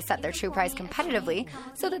this, so they set their true price competitively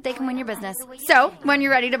so that they can win your business. So, when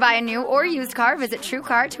you're ready to buy a new or used car, visit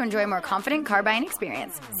TrueCar to enjoy a more confident car buying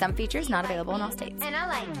experience. Some features not available in all states. And I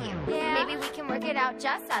like you. Yeah. Maybe we can work it out,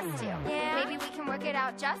 just us two. Yeah. Maybe we can work it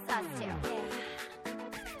out, just us two. Yeah.